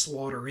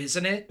manslaughter,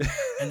 isn't it?"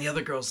 And the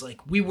other girl's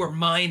like, "We were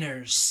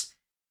minors."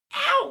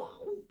 Ow!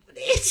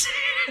 It's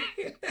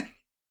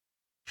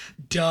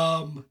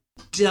dumb.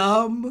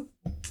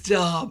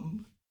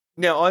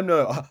 Now,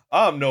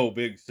 I'm no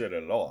big set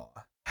of law.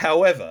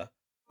 However,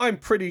 I'm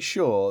pretty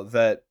sure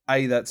that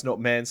A, that's not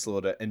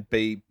manslaughter, and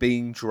B,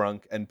 being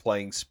drunk and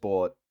playing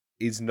sport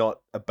is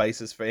not a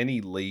basis for any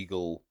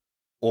legal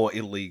or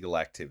illegal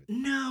activity.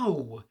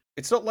 No.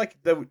 It's not like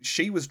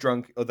she was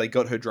drunk or they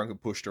got her drunk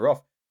and pushed her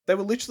off. They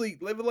were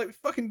like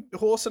fucking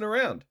horsing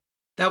around.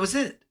 That was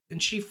it.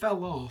 And she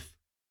fell off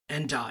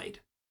and died.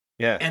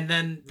 Yeah. And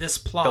then this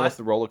plot... Fell off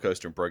the roller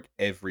coaster and broke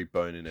every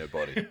bone in her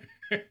body.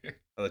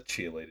 A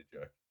cheerleader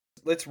joke.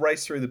 Let's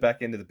race through the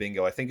back end of the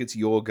bingo. I think it's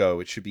your go.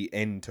 It should be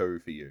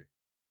N2 for you.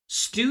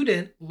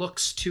 Student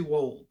looks too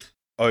old.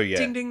 Oh, yeah.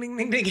 Ding, ding, ding,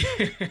 ding,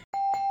 ding.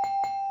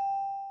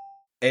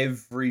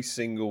 Every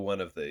single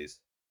one of these.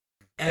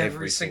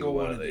 Every single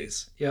one of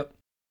these. Yep.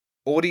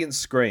 Audience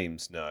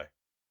screams, no.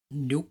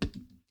 Nope.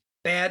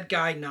 Bad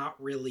guy not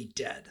really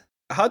dead.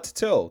 Hard to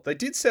tell. They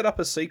did set up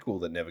a sequel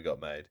that never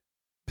got made.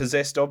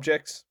 Possessed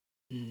objects?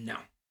 No.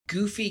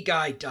 Goofy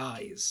guy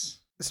dies.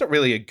 It's not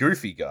really a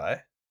goofy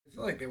guy. I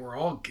feel like they were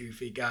all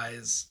goofy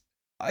guys.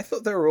 I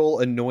thought they were all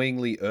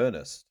annoyingly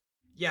earnest.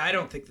 Yeah, I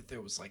don't think that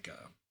there was like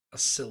a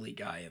silly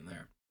guy in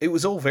there. It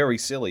was all very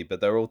silly,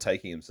 but they were all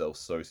taking themselves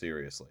so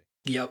seriously.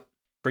 Yep.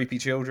 Creepy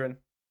children?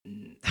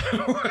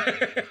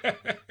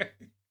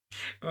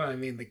 Well, I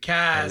mean, the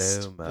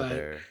cast. Hello,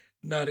 Mother.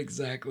 But not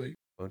exactly.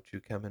 Won't you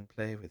come and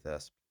play with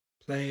us?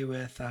 Play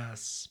with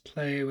us.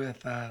 Play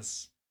with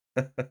us.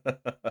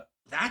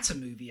 That's a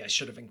movie I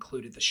should have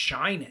included. The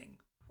Shining.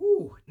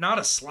 Ooh, not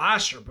a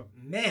slasher, but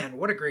man,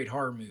 what a great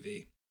horror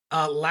movie.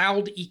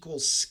 Loud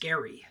equals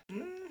scary.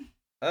 No,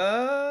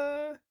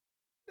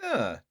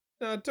 I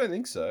don't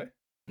think so.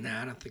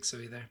 Nah, I don't think so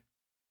either.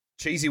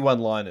 Cheesy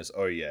one-liners.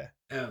 Oh, yeah.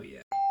 Oh,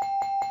 yeah.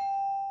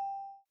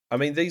 I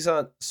mean, these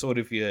aren't sort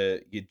of your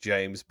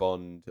James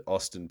Bond,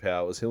 Austin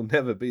Powers. He'll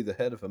never be the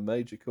head of a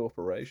major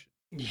corporation.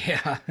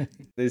 Yeah.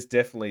 There's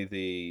definitely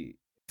the,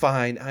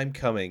 fine, I'm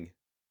coming.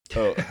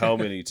 Oh, how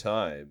many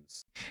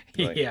times?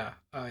 Like, yeah.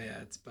 Oh,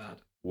 yeah, it's bad.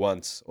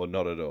 Once or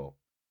not at all.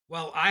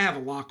 Well, I have a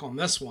lock on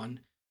this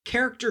one.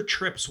 Character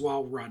trips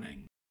while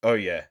running. Oh,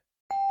 yeah.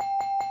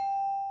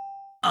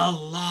 A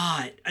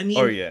lot. I mean,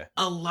 oh, yeah.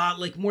 A lot,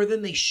 like more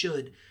than they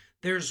should.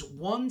 There's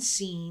one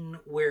scene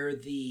where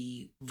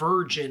the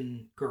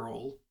virgin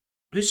girl,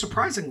 who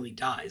surprisingly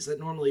dies, that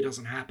normally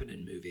doesn't happen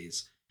in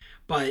movies,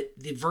 but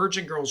the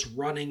virgin girl's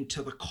running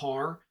to the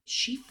car.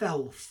 She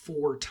fell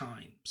 4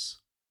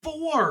 times.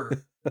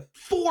 4!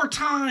 4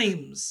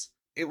 times!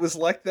 It was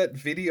like that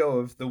video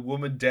of the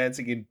woman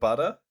dancing in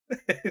butter.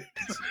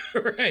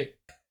 Right.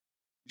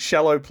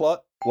 Shallow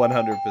plot,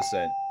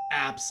 100%.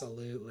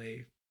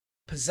 Absolutely.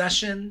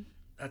 Possession,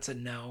 that's a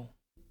no.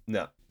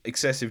 No.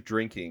 Excessive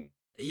drinking.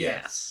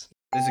 Yes.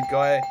 There's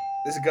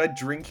a guy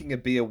drinking a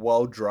beer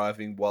while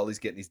driving while he's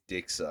getting his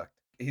dick sucked.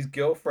 His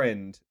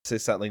girlfriend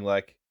says something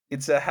like,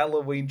 "It's a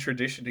Halloween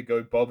tradition to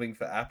go bobbing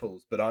for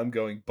apples, but I'm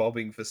going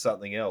bobbing for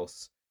something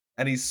else."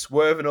 And he's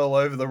swerving all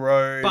over the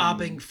road.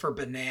 Bobbing for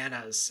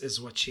bananas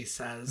is what she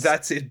says.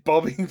 That's it,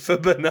 bobbing for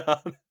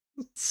bananas.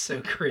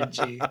 So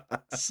cringy.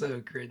 So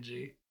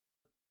cringy.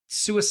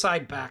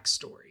 Suicide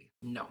backstory.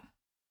 No.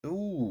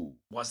 Ooh.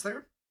 Was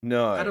there?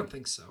 No. I don't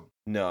think so.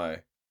 No.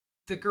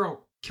 The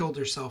girl killed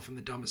herself in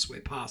the dumbest way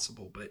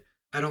possible, but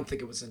I don't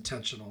think it was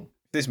intentional.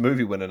 If this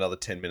movie went another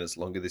 10 minutes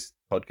longer, this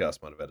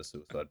podcast might have had a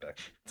suicide back.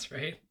 That's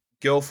right.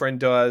 Girlfriend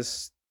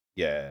dies.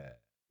 Yeah.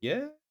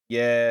 Yeah?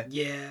 Yeah.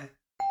 Yeah.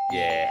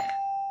 Yeah.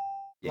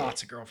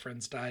 Lots of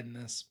girlfriends died in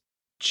this.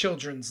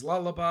 Children's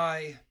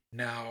lullaby.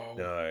 No.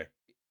 No.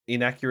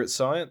 Inaccurate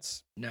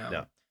science?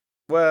 No.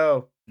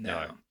 Well,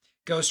 no.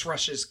 Ghost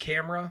rushes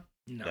camera?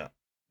 No.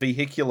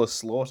 Vehicular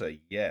slaughter?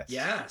 Yes.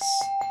 Yes.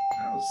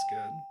 That was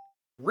good.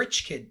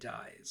 Rich kid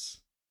dies?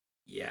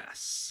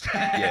 Yes.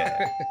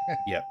 Yeah.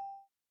 Yep.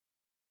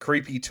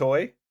 Creepy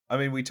toy? I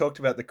mean, we talked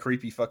about the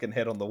creepy fucking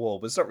head on the wall,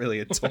 but it's not really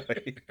a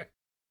toy.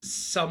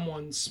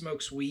 someone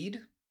smokes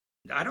weed?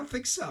 I don't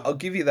think so. I'll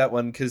give you that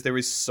one because there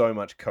is so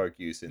much coke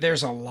use in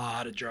There's a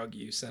lot of drug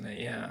use in it,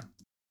 yeah.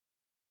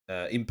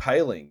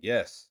 Impaling,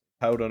 yes.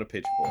 Impaled on a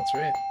pitchfork. That's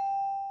right.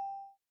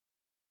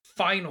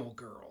 Final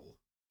girl.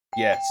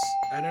 Yes.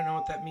 I don't know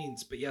what that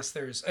means, but yes,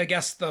 I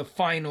guess the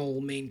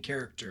final main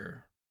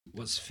character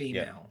was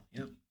female.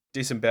 Yep.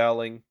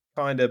 Disemboweling,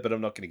 kinda, but I'm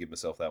not going to give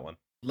myself that one.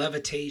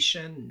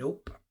 Levitation,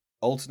 nope.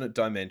 Alternate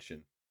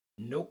dimension.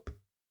 Nope.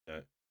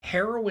 No.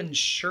 Heroin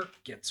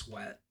shirt gets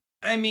wet.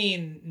 I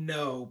mean,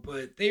 no,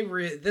 but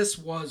this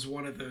was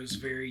one of those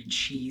very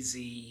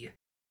cheesy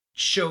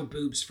show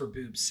boobs for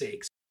boobs'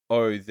 sakes.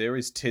 Oh, there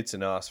is tits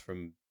and ass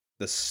from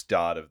the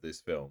start of this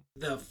film.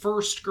 The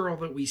first girl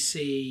that we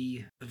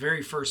see, the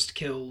very first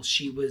kill,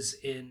 she was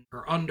in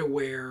her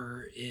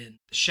underwear in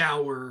the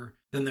shower.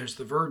 Then there's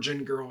the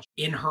virgin girl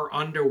in her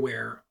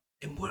underwear.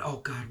 And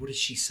oh God, what does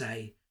she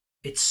say?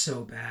 It's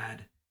so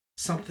bad.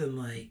 Something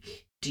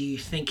like, do you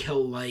think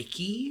he'll like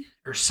ye?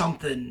 Or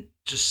something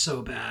just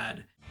so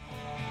bad.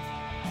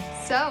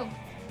 So,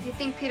 you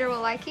think Peter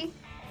will like you?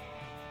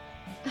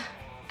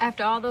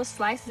 After all those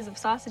slices of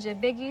sausage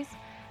at Biggie's,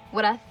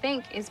 what I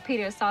think is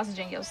Peter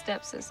sausaging your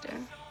stepsister.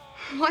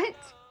 What?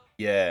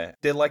 Yeah,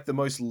 they're like the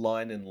most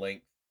line and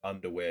length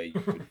underwear you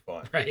could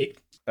find. Right.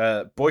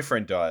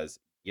 Boyfriend dies.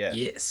 Yeah.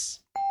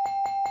 Yes.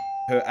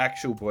 Her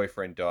actual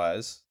boyfriend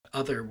dies.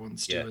 Other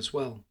ones do as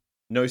well.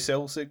 No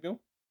cell signal?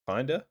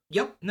 Kinda?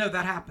 Yep. No,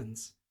 that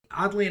happens.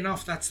 Oddly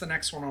enough, that's the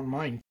next one on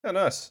mine. Oh,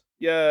 nice.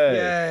 Yay.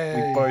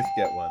 Yay. We both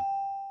get one.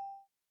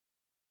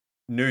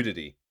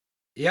 Nudity.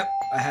 Yep,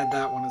 I had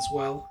that one as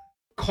well.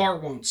 Car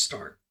won't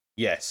start.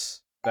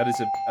 Yes. That is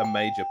a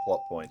major plot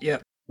point.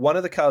 Yep. One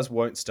of the cars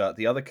won't start.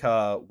 The other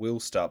car will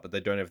start, but they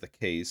don't have the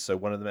keys. So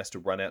one of them has to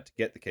run out to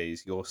get the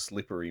keys. Your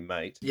slippery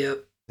mate.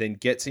 Yep. Then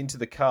gets into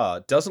the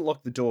car, doesn't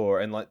lock the door,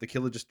 and like the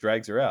killer just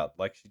drags her out.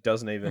 Like she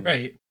doesn't even.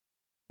 Right.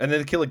 And then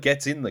the killer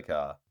gets in the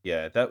car.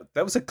 Yeah, that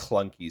was a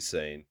clunky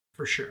scene.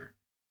 For sure.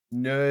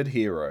 Nerd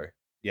hero.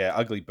 Yeah,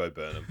 ugly Bo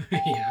Burnham.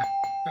 Yeah,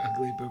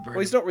 ugly Bo Burnham. Well,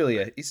 he's not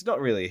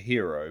really a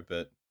hero,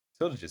 but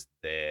sort of just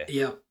there.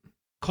 Yep.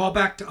 Call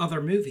back to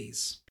other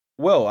movies.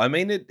 Well, I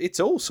mean, it's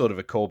all sort of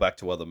a callback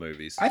to other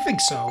movies. I think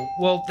so.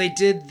 Well, they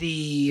did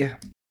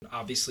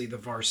obviously the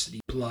Varsity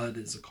Blood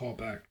is a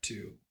callback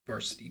to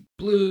Varsity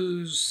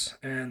Blues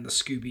and the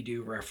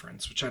Scooby-Doo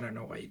reference, which I don't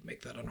know why you'd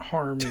make that in a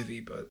horror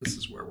movie, but this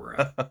is where we're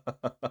at.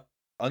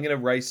 I'm going to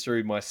race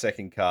through my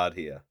second card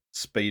here.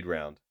 Speed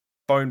round.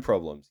 Phone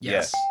problems.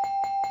 Yes.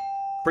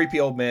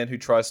 Creepy old man who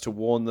tries to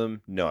warn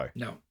them. No.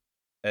 No.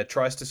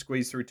 Tries to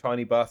squeeze through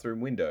tiny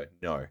bathroom window.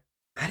 No.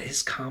 That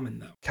is common,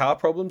 though. Car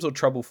problems or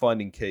trouble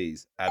finding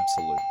keys?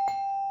 Absolute.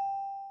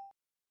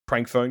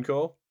 Prank phone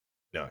call?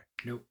 No.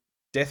 Nope.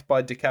 Death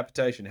by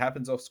decapitation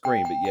happens off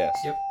screen, but yes.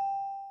 Yep.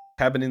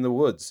 Cabin in the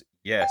woods?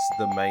 Yes,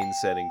 the main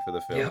setting for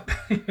the film.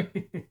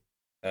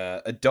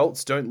 Yep.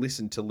 Adults don't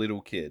listen to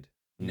little kid?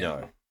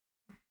 No.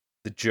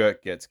 The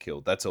jerk gets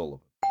killed. That's all of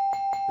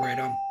them. Right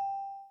on.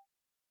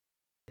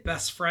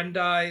 Best friend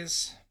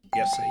dies?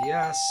 Yep. Say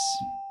yes.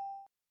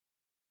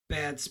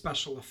 Bad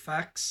special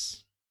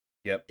effects?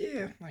 Yep.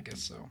 Yeah, I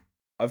guess so.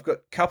 I've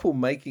got couple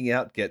making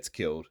out gets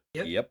killed.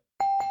 Yep.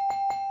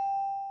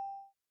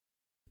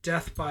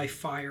 Death by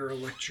fire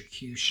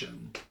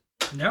electrocution.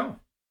 No.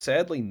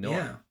 Sadly not.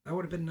 Yeah, that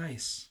would have been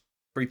nice.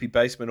 Creepy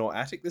basement or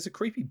attic? There's a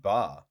creepy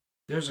bar.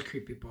 There's a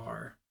creepy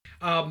bar.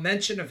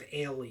 Mention of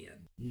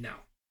alien. No.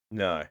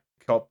 No.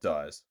 Cop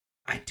dies.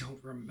 I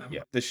don't remember.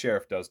 Yeah, the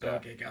sheriff does die.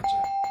 Okay, gotcha.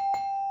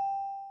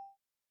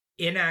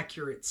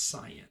 Inaccurate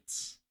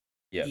science.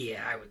 Yeah.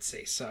 Yeah, I would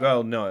say so.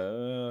 Well,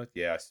 no.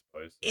 Yeah, I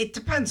suppose. It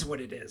depends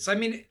what it is. I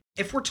mean,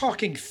 if we're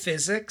talking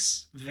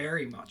physics,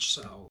 very much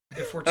so.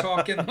 If we're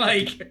talking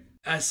like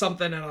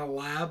something in a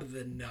lab,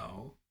 then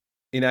no.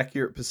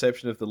 Inaccurate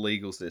perception of the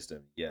legal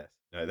system. Yes.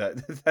 No,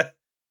 that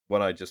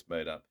one I just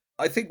made up.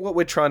 I think what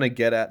we're trying to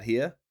get at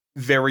here,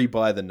 very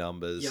by the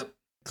numbers. Yep.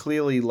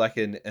 Clearly like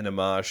an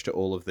homage to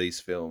all of these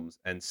films,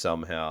 and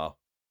somehow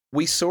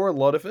we saw a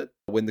lot of it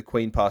when the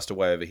Queen passed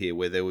away over here,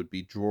 where there would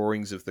be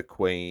drawings of the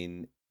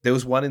Queen. There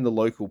was one in the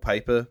local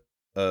paper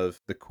of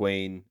the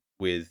Queen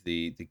with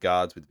the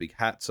guards with the big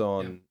hats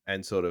on,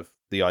 and sort of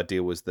the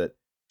idea was that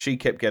she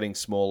kept getting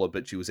smaller,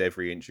 but she was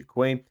every inch a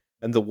queen.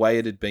 And the way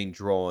it had been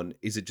drawn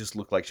is it just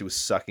looked like she was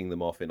sucking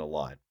them off in a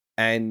line.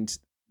 And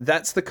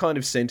that's the kind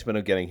of sentiment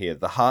I'm getting here.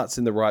 The heart's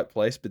in the right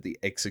place, but the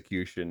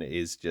execution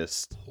is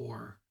just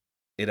poor.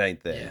 It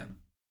ain't there. Yeah.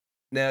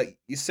 Now,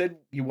 you said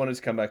you wanted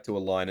to come back to a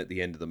line at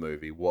the end of the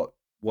movie. What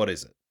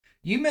is it?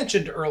 You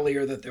mentioned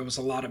earlier that there was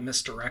a lot of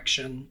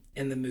misdirection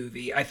in the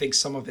movie. I think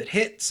some of it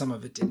hit, some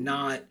of it did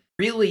not.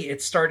 Really,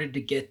 it started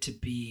to get to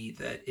be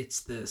that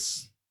it's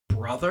this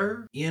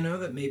brother,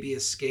 that maybe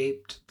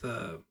escaped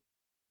the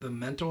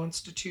mental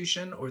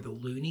institution or the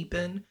loony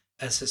bin,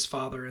 as his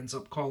father ends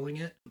up calling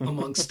it,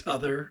 amongst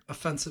other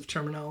offensive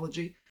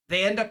terminology.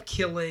 They end up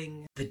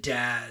killing the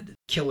dad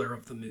killer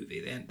of the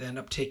movie. They end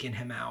up taking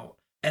him out.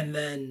 And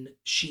then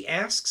she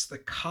asks the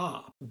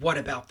cop, what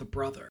about the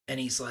brother? And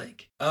he's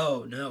like,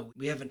 oh no,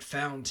 we haven't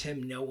found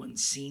him. No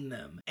one's seen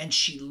them. And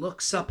she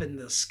looks up in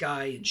the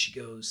sky and she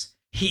goes,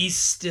 he's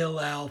still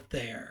out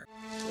there.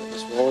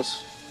 Miss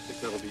Wallace, I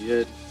think that'll be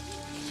it.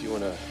 If you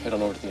want to head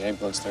on over to the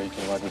ambulance there, you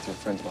can ride with your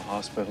friend to the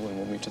hospital and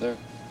we'll meet you there.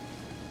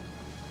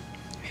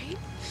 Right?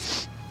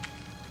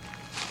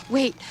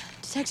 Wait,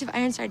 Detective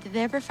Ironside, did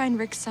they ever find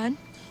Rick's son?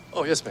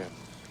 Oh, yes, ma'am.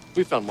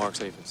 We found Mark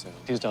safe and sound.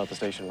 He's down at the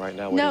station right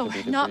now. No,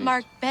 waiting to be not debriefed.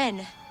 Mark,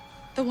 Ben.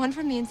 The one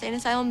from the insane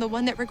asylum, the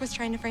one that Rick was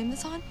trying to frame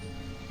this on?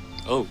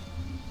 Oh.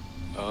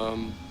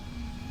 I'm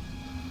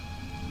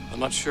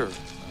not sure.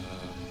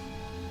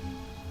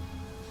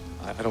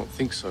 I don't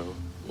think so.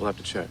 We'll have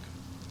to check.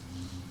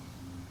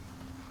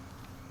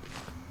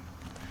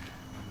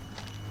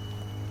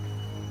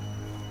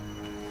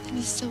 And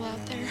he's still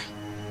out there.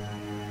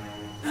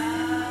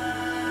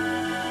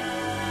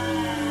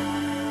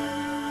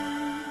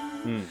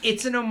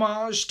 It's an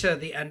homage to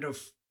the end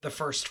of the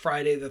first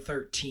Friday the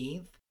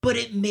 13th, but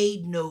it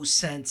made no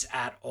sense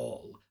at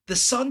all. The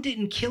son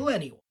didn't kill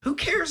anyone. Who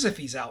cares if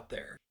he's out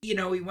there? You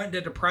know, he went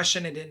into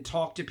depression and didn't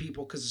talk to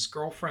people because his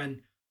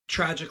girlfriend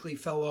tragically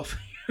fell off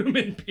a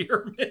human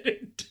pyramid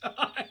and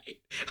died.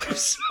 I'm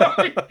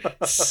sorry.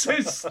 So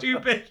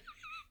stupid.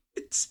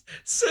 It's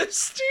so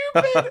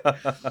stupid.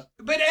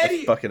 But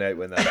Eddie... I fucking hate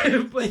when that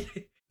happens.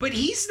 But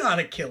he's not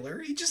a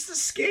killer. He just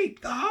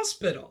escaped the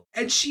hospital.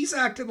 And she's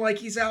acting like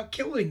he's out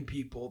killing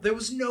people. There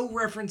was no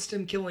reference to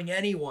him killing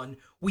anyone.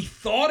 We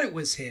thought it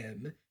was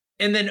him.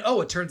 And then,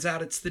 oh, it turns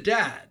out it's the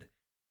dad.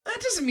 That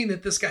doesn't mean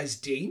that this guy's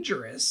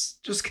dangerous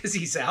just because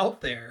he's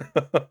out there.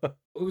 It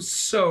was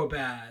so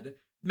bad.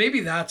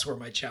 Maybe that's where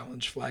my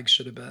challenge flag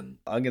should have been.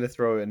 I'm going to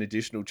throw an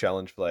additional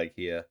challenge flag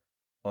here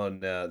on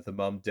the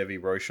mum Debbie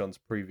Rochon's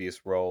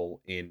previous role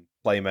in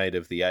Playmate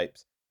of the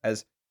Apes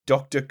as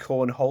Dr.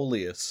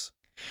 Cornholius.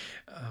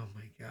 Oh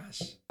my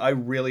gosh. I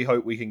really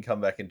hope we can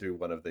come back and do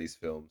one of these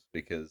films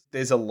because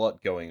there's a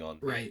lot going on.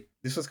 Right.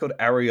 This was called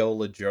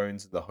Areola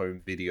Jones and the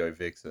Home Video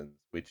Vixens,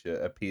 which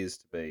appears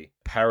to be a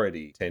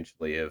parody,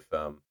 potentially, of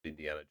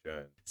Indiana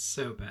Jones.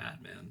 So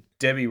bad, man.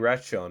 Debbie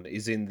Rochon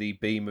is in the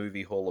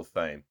B-Movie Hall of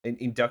Fame, and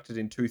inducted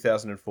in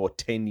 2004,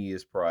 10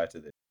 years prior to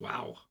this.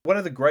 Wow. One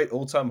of the great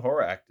all-time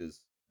horror actors,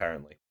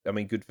 apparently. I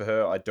mean, good for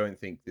her. I don't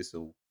think this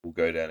will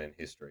go down in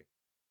history.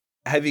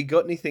 Have you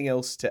got anything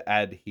else to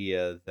add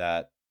here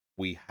that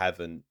we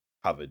haven't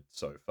covered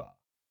so far?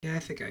 Yeah, I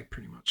think I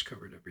pretty much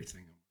covered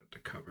everything I wanted to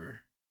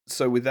cover.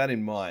 So with that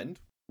in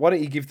mind, why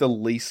don't you give the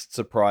least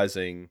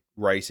surprising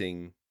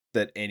rating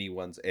that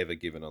anyone's ever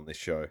given on this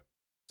show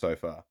so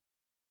far?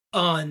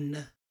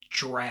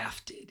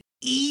 Undrafted.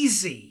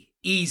 Easy.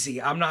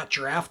 I'm not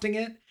drafting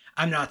it.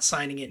 I'm not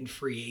signing it in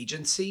free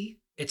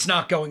agency. It's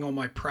not going on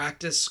my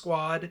practice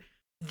squad.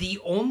 The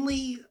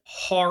only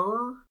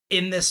horror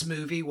in this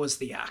movie was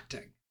the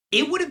acting.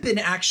 It would have been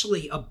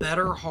actually a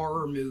better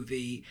horror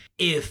movie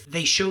if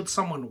they showed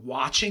someone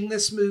watching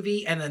this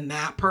movie and then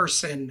that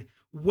person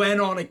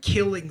went on a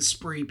killing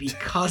spree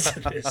because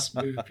of this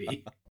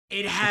movie.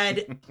 It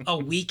had a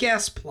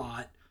weak-ass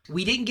plot.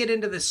 We didn't get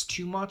into this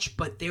too much,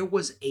 but there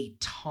was a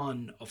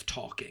ton of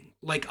talking.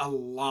 Like, a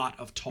lot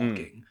of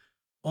talking.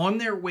 On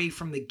their way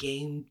from the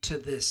game to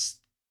this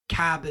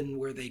cabin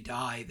where they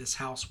die, this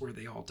house where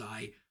they all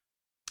die,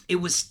 it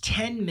was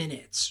 10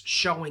 minutes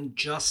showing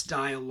just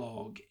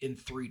dialogue in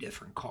 3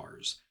 different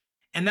cars.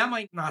 And that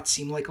might not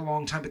seem like a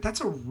long time, but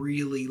that's a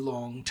really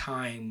long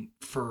time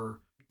for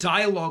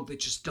dialogue that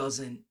just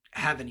doesn't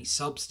have any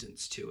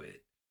substance to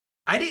it.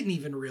 I didn't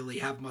even really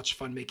have much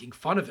fun making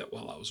fun of it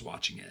while I was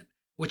watching it,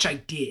 which I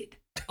did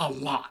a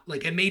lot.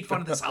 Like, I made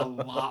fun of this a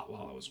lot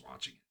while I was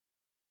watching it.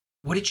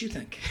 What did you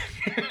think?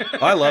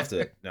 I loved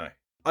it. No.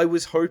 I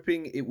was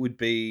hoping it would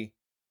be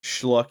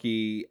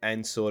schlocky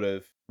and sort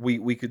of,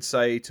 we could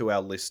say to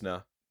our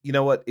listener, you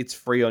know what, it's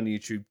free on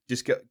YouTube,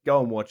 just go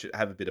and watch it,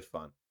 have a bit of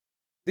fun.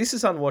 This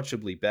is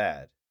unwatchably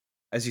bad.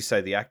 As you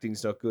say, the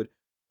acting's not good.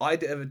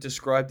 I'd ever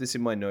describe this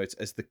in my notes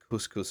as the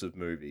couscous of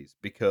movies,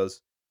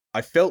 because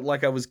I felt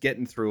like I was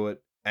getting through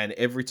it, and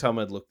every time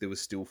I'd look, there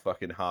was still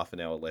fucking half an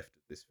hour left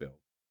of this film.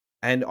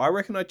 And I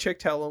reckon I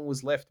checked how long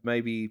was left,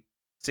 maybe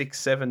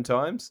 6-7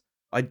 times.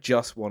 I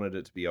just wanted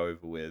it to be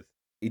over with.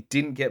 It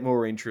didn't get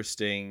more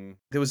interesting.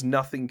 There was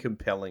nothing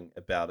compelling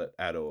about it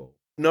at all.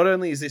 Not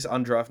only is this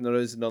undrafted, not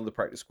only is it not on the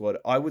practice squad,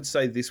 I would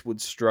say this would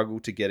struggle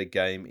to get a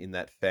game in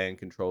that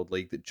fan-controlled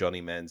league that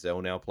Johnny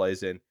Manziel now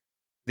plays in.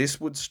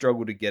 This would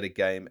struggle to get a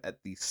game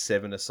at the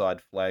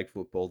 7-a-side flag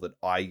football that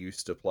I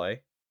used to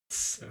play.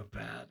 So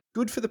bad.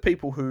 Good for the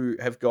people who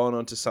have gone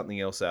on to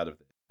something else out of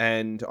it.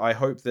 And I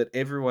hope that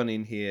everyone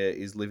in here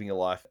is living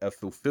a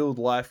fulfilled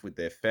life with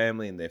their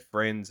family and their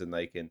friends, and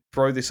they can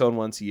throw this on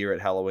once a year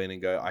at Halloween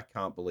and go, I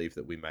can't believe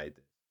that we made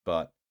this.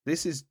 But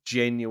this is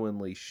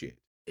genuinely shit.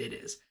 It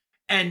is.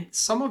 And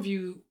some of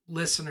you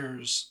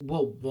listeners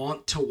will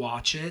want to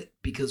watch it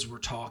because we're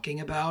talking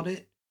about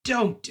it.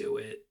 Don't do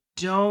it.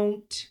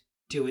 Don't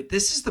do it.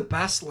 This is the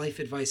best life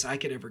advice I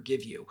could ever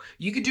give you.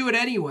 You could do it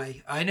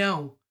anyway, I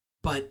know.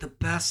 But the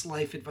best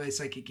life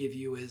advice I could give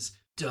you is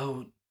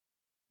don't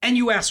And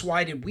you asked,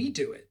 why did we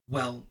do it?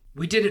 Well,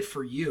 we did it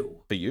for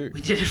you. For you. We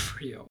did it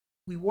for you.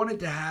 We wanted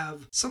to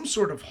have some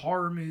sort of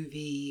horror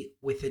movie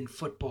within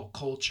football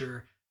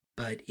culture,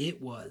 but it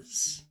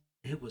was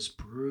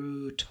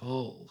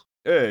brutal.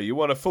 Hey, you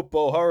want a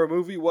football horror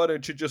movie? Why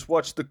don't you just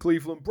watch the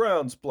Cleveland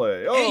Browns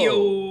play? Oh!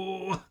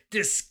 Heyo,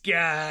 this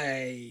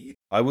guy.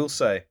 I will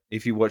say,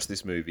 if you watch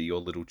this movie,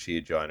 your little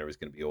cheergina is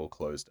going to be all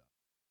closed up.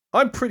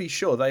 I'm pretty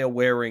sure they are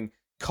wearing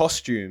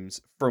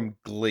costumes from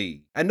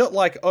Glee. And not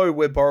like, oh,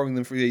 we're borrowing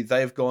them from you.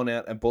 They have gone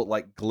out and bought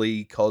like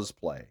Glee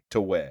cosplay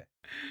to wear.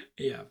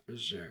 Yeah, for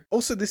sure.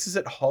 Also, this is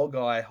at Hog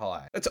Eye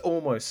High. It's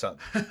almost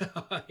something.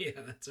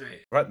 Yeah, that's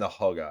right. Right in the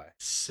Hog Eye.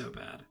 So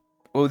bad.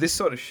 Well, this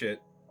sort of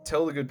shit,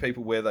 tell the good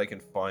people where they can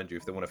find you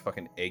if they want to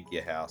fucking egg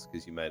your house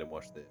because you made them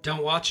watch this.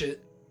 Don't watch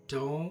it.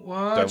 Don't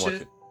watch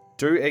it.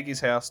 Do egg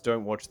his house,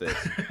 don't watch this.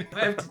 If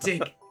I have to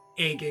take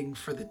egging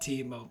for the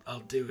team, I'll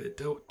do it.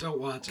 Don't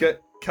watch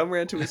it. Come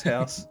around to his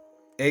house,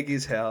 egg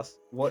his house,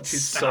 watch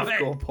his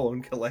softcore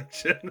porn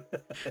collection.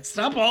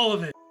 Stop all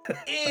of it.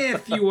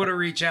 If you want to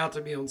reach out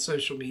to me on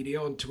social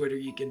media, on Twitter,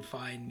 you can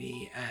find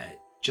me at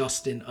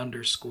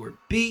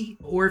Justin_B.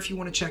 Or if you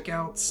want to check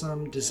out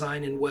some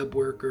design and web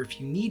work, or if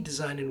you need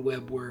design and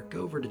web work,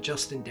 go over to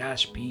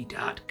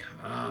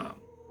justin-b.com.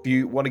 If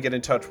you want to get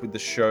in touch with the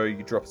show,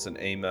 you drop us an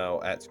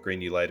email at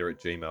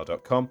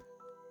screenyoulater@gmail.com.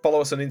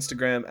 Follow us on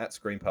Instagram at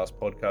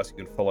ScreenPassPodcast. You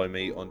can follow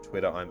me on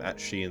Twitter. I'm at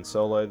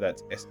SheehanSolo.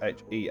 That's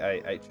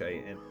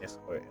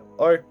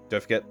SheahanSolo.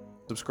 Don't forget,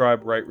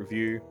 subscribe, rate,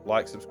 review,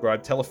 like,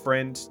 subscribe, tell a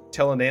friend,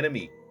 tell an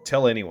enemy,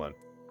 tell anyone.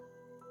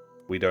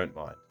 We don't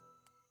mind.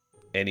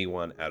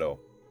 Anyone at all.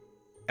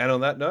 And on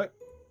that note,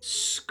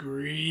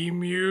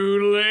 scream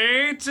you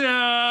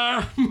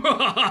later.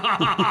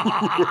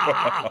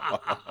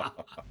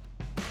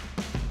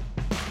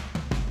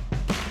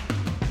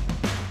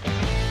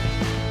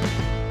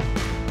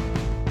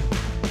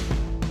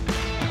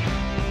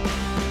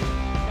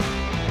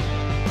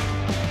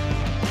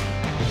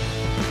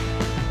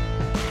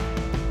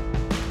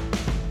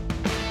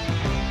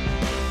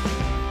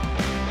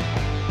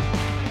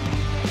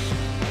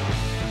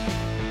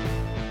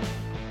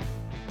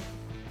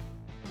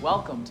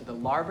 Welcome to the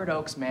Larbert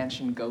Oaks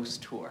Mansion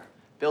Ghost Tour.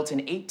 Built in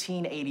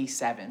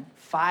 1887,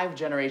 5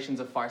 generations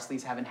of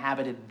Farsleys have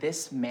inhabited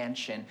this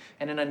mansion,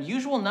 and an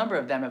unusual number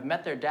of them have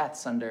met their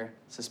deaths under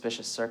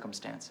suspicious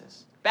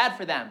circumstances. Bad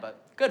for them,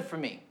 but good for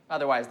me.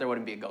 Otherwise, there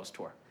wouldn't be a ghost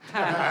tour.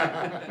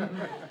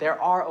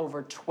 There are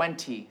over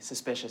 20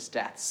 suspicious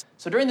deaths.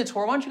 So during the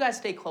tour, why don't you guys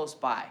stay close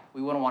by?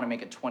 We wouldn't want to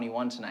make it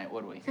 21 tonight,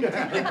 would we?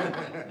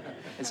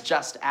 It's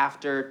just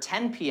after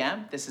 10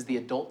 p.m. This is the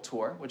adult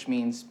tour, which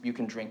means you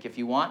can drink if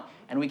you want,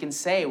 and we can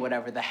say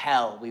whatever the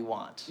hell we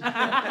want.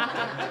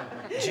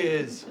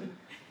 Jizz.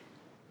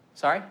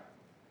 Sorry?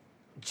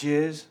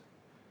 Jizz?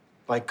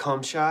 Like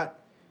cum shot?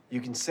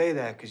 You can say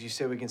that because you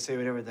said we can say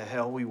whatever the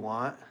hell we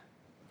want.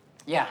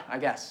 Yeah, I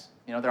guess.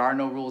 You know, there are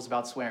no rules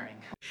about swearing.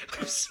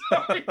 I'm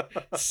sorry.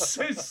 It's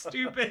so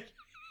stupid.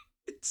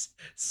 It's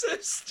so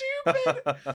stupid.